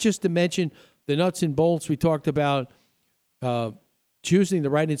home. Not just to mention the nuts and bolts. We talked about choosing the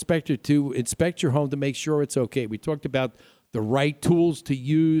right inspector to inspect your home to make sure it's okay. We talked about the right tools to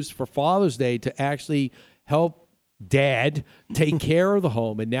use for Father's Day to actually help Dad take care of the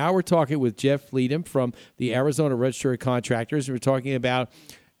home. And now we're talking with Jeff Fleetum from the Arizona Register of Contractors. We're talking about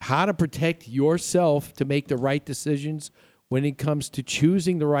how to protect yourself to make the right decisions when it comes to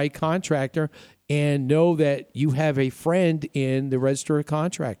choosing the right contractor, and know that you have a friend in the Register of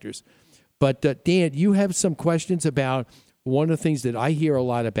Contractors. But Dan, you have some questions about one of the things that I hear a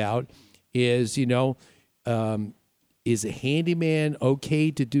lot about is, is a handyman okay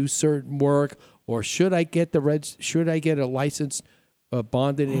to do certain work, or should I get a licensed,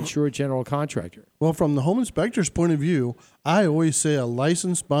 bonded, insured general contractor? Well, from the home inspector's point of view, I always say a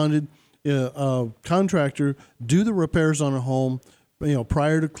licensed, bonded contractor do the repairs on a home,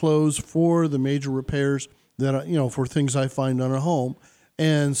 prior to close for the major repairs that for things I find on a home.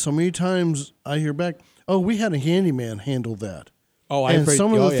 And so many times I hear back, "Oh, we had a handyman handle that." Oh, and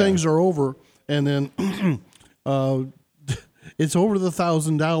some of the things are over, and then it's over the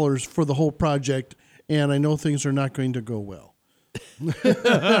 $1,000 for the whole project, and I know things are not going to go well.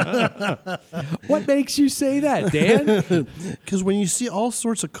 What makes you say that, Dan? Because when you see all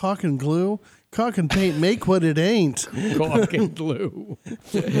sorts of caulk and glue, caulk and paint make what it ain't. Caulk and glue.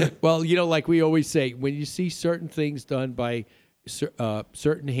 Well, like we always say, when you see certain things done by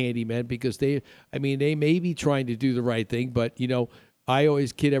certain handymen, because they may be trying to do the right thing, but I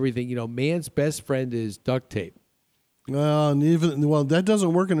always kid everything. Man's best friend is duct tape. Well, that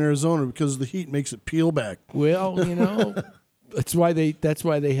doesn't work in Arizona because the heat makes it peel back. Well, that's why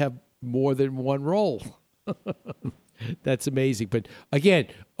they have more than one roll. That's amazing. But again,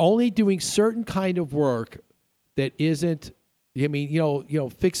 only doing certain kind of work that isn't,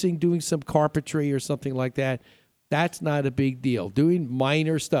 fixing, doing some carpentry or something like that. That's not a big deal. Doing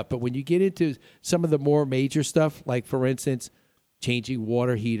minor stuff. But when you get into some of the more major stuff, like for instance, changing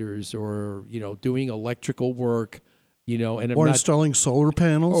water heaters or, doing electrical work, and installing solar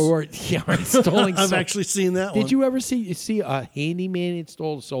panels. Or installing. I've actually seen that one. Did you ever see a handyman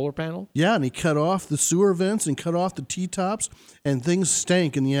install a solar panel? Yeah, and he cut off the sewer vents and cut off the T-tops, and things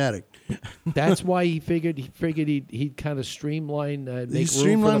stank in the attic. That's why he figured he'd kind of streamline. He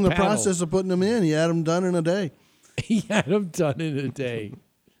streamlined the process of putting them in. He had them done in a day. He had them done in a day.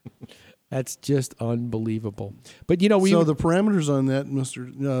 That's just unbelievable. But the parameters on that,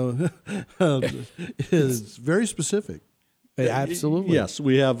 is very specific. Absolutely. Yes,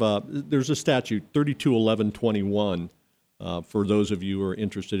 we have. There's a statute, 321121. For those of you who are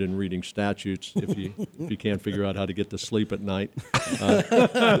interested in reading statutes, if you can't figure out how to get to sleep at night,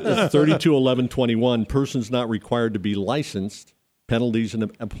 321121. Persons not required to be licensed. Penalties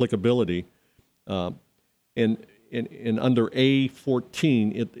and applicability, and under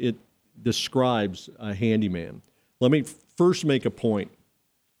A14, it describes a handyman. Let me first make a point.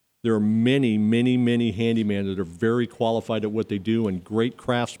 There are many, many, many handymen that are very qualified at what they do and great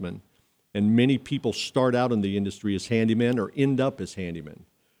craftsmen. And many people start out in the industry as handymen or end up as handymen.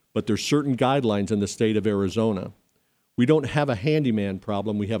 But there's certain guidelines in the state of Arizona. We don't have a handyman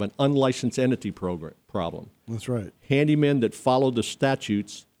problem. We have an unlicensed entity problem. That's right. Handymen that follow the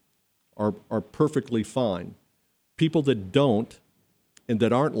statutes are perfectly fine. People that don't and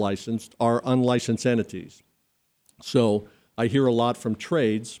that aren't licensed are unlicensed entities. So I hear a lot from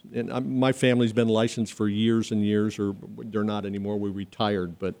trades, and my family's been licensed for years and years, or they're not anymore. We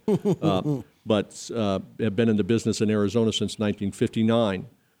retired, but have been in the business in Arizona since 1959.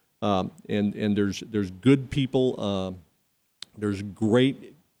 And there's good people. There's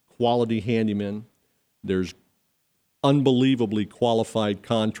great quality handymen. There's unbelievably qualified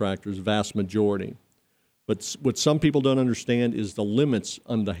contractors, vast majority. But what some people don't understand is the limits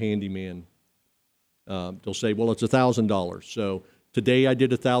on the handyman. They'll say, well, it's $1,000. So today I did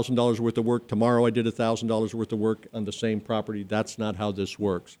 $1,000 worth of work. Tomorrow I did $1,000 worth of work on the same property. That's not how this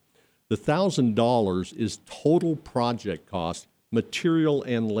works. The $1,000 is total project cost, material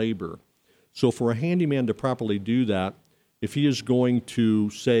and labor. So for a handyman to properly do that, if he is going to,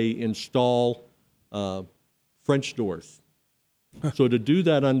 say, install French doors, so to do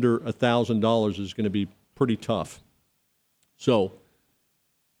that under $1,000 is going to be pretty tough. So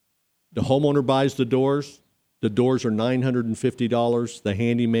the homeowner buys the doors. The doors are $950. The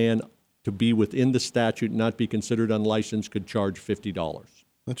handyman, to be within the statute, not be considered unlicensed, could charge $50.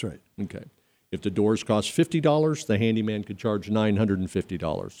 That's right. Okay. If the doors cost $50, the handyman could charge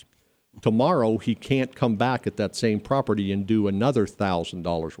 $950. Tomorrow, he can't come back at that same property and do another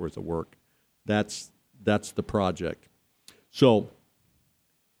 $1,000 worth of work. That's the project. So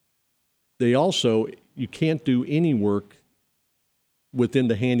they also, you can't do any work within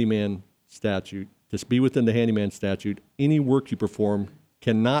the handyman statute. To be within the handyman statute, any work you perform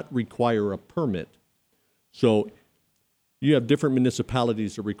cannot require a permit. So you have different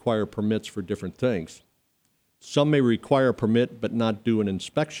municipalities that require permits for different things. Some may require a permit but not do an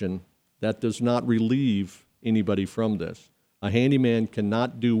inspection. That does not relieve anybody from this. A handyman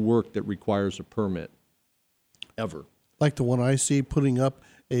cannot do work that requires a permit, ever. Like the one I see putting up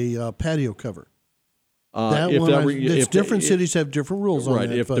a patio cover. Different cities have different rules on that.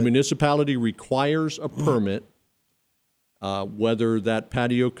 Right. If the municipality requires a permit, whether that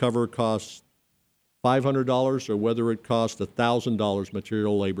patio cover costs $500 or whether it costs $1,000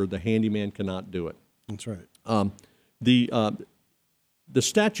 material labor, the handyman cannot do it. That's right. The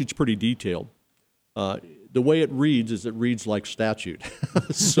statute's pretty detailed. The way it reads like statute.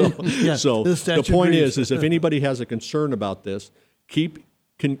 So the point is if anybody has a concern about this,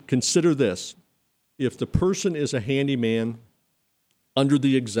 consider this. If the person is a handyman under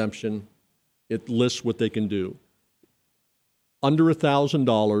the exemption, it lists what they can do. Under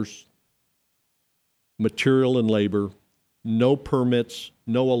 $1,000, material and labor, no permits,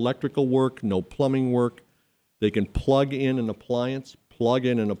 no electrical work, no plumbing work. They can plug in an appliance,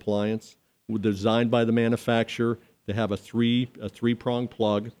 designed by the manufacturer. They have a three-prong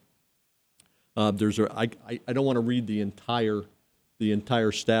plug. I don't want to read the entire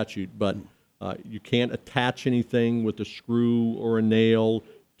statute, but you can't attach anything with a screw or a nail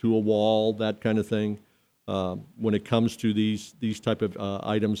to a wall, that kind of thing. When it comes to these type of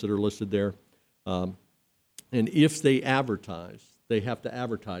items that are listed there, and if they advertise, they have to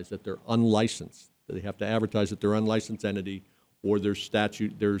advertise that they're unlicensed. They have to advertise that they're an unlicensed entity, or there's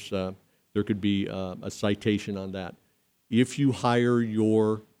statute. There could be a citation on that. If you hire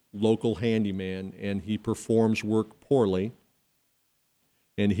your local handyman and he performs work poorly,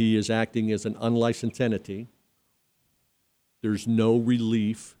 and he is acting as an unlicensed entity, there's no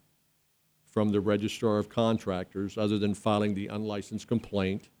relief from the Registrar of Contractors other than filing the unlicensed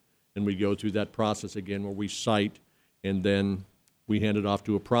complaint, and we go through that process again where we cite and then we hand it off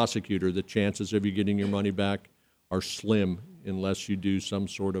to a prosecutor. The chances of you getting your money back are slim unless you do some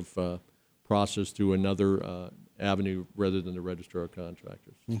sort of process through another avenue rather than the Registrar of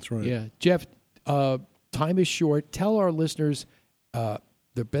Contractors. That's right. Yeah. Jeff, time is short. Tell our listeners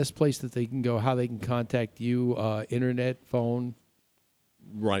the best place that they can go, how they can contact you, internet, phone.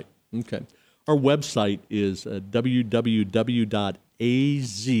 Right. Okay. Our website is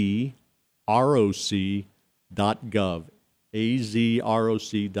www.azroc.gov.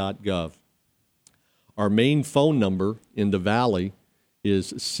 azroc.gov. Our main phone number in the Valley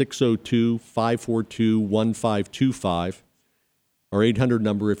is 602-542-1525. Our 800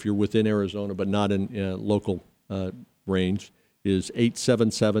 number, if you're within Arizona but not in local range, is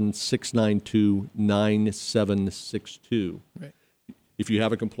 877-692-9762. Right. If you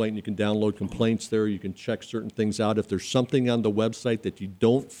have a complaint, you can download complaints there. You can check certain things out. If there's something on the website that you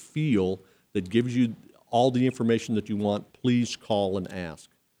don't feel that gives you all the information that you want, please call and ask.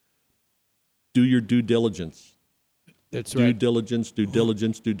 Do your due diligence. That's right. Due diligence.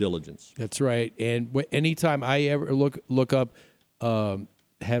 That's right. And anytime I ever look up,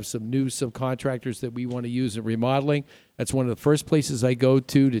 have some new subcontractors that we want to use in remodeling, that's one of the first places I go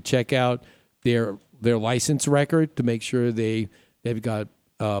to check out their license record to make sure they've got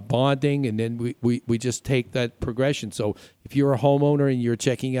bonding, and then we just take that progression. So if you're a homeowner and you're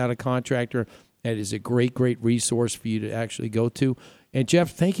checking out a contractor, that is a great resource for you to actually go to. And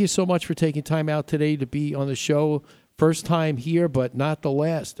Jeff, thank you so much for taking time out today to be on the show. First time here, but not the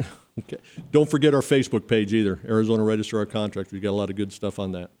last. Okay. Don't forget our Facebook page either, Arizona Registrar of Contractors. We've got a lot of good stuff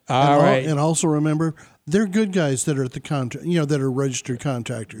on that. All right. And also remember, they're good guys that are at the that are registered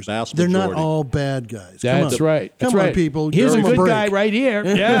contractors. They're not all bad guys. That's right. Come on, people. Here's a Give them good break. guy right here.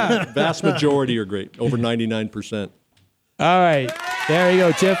 Yeah. Vast majority are great, over 99%. All right. There you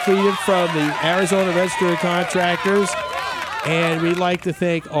go. Jeff Frieden from the Arizona Register of Contractors. And we'd like to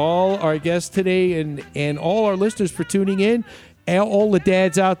thank all our guests today and all our listeners for tuning in. And all the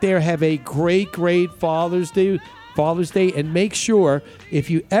dads out there, have a great Father's Day. And make sure,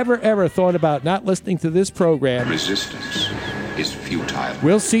 if you ever thought about not listening to this program, Resistance is futile.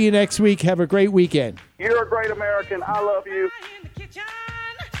 We'll see you next week. Have a great weekend. You're a great American. I love you.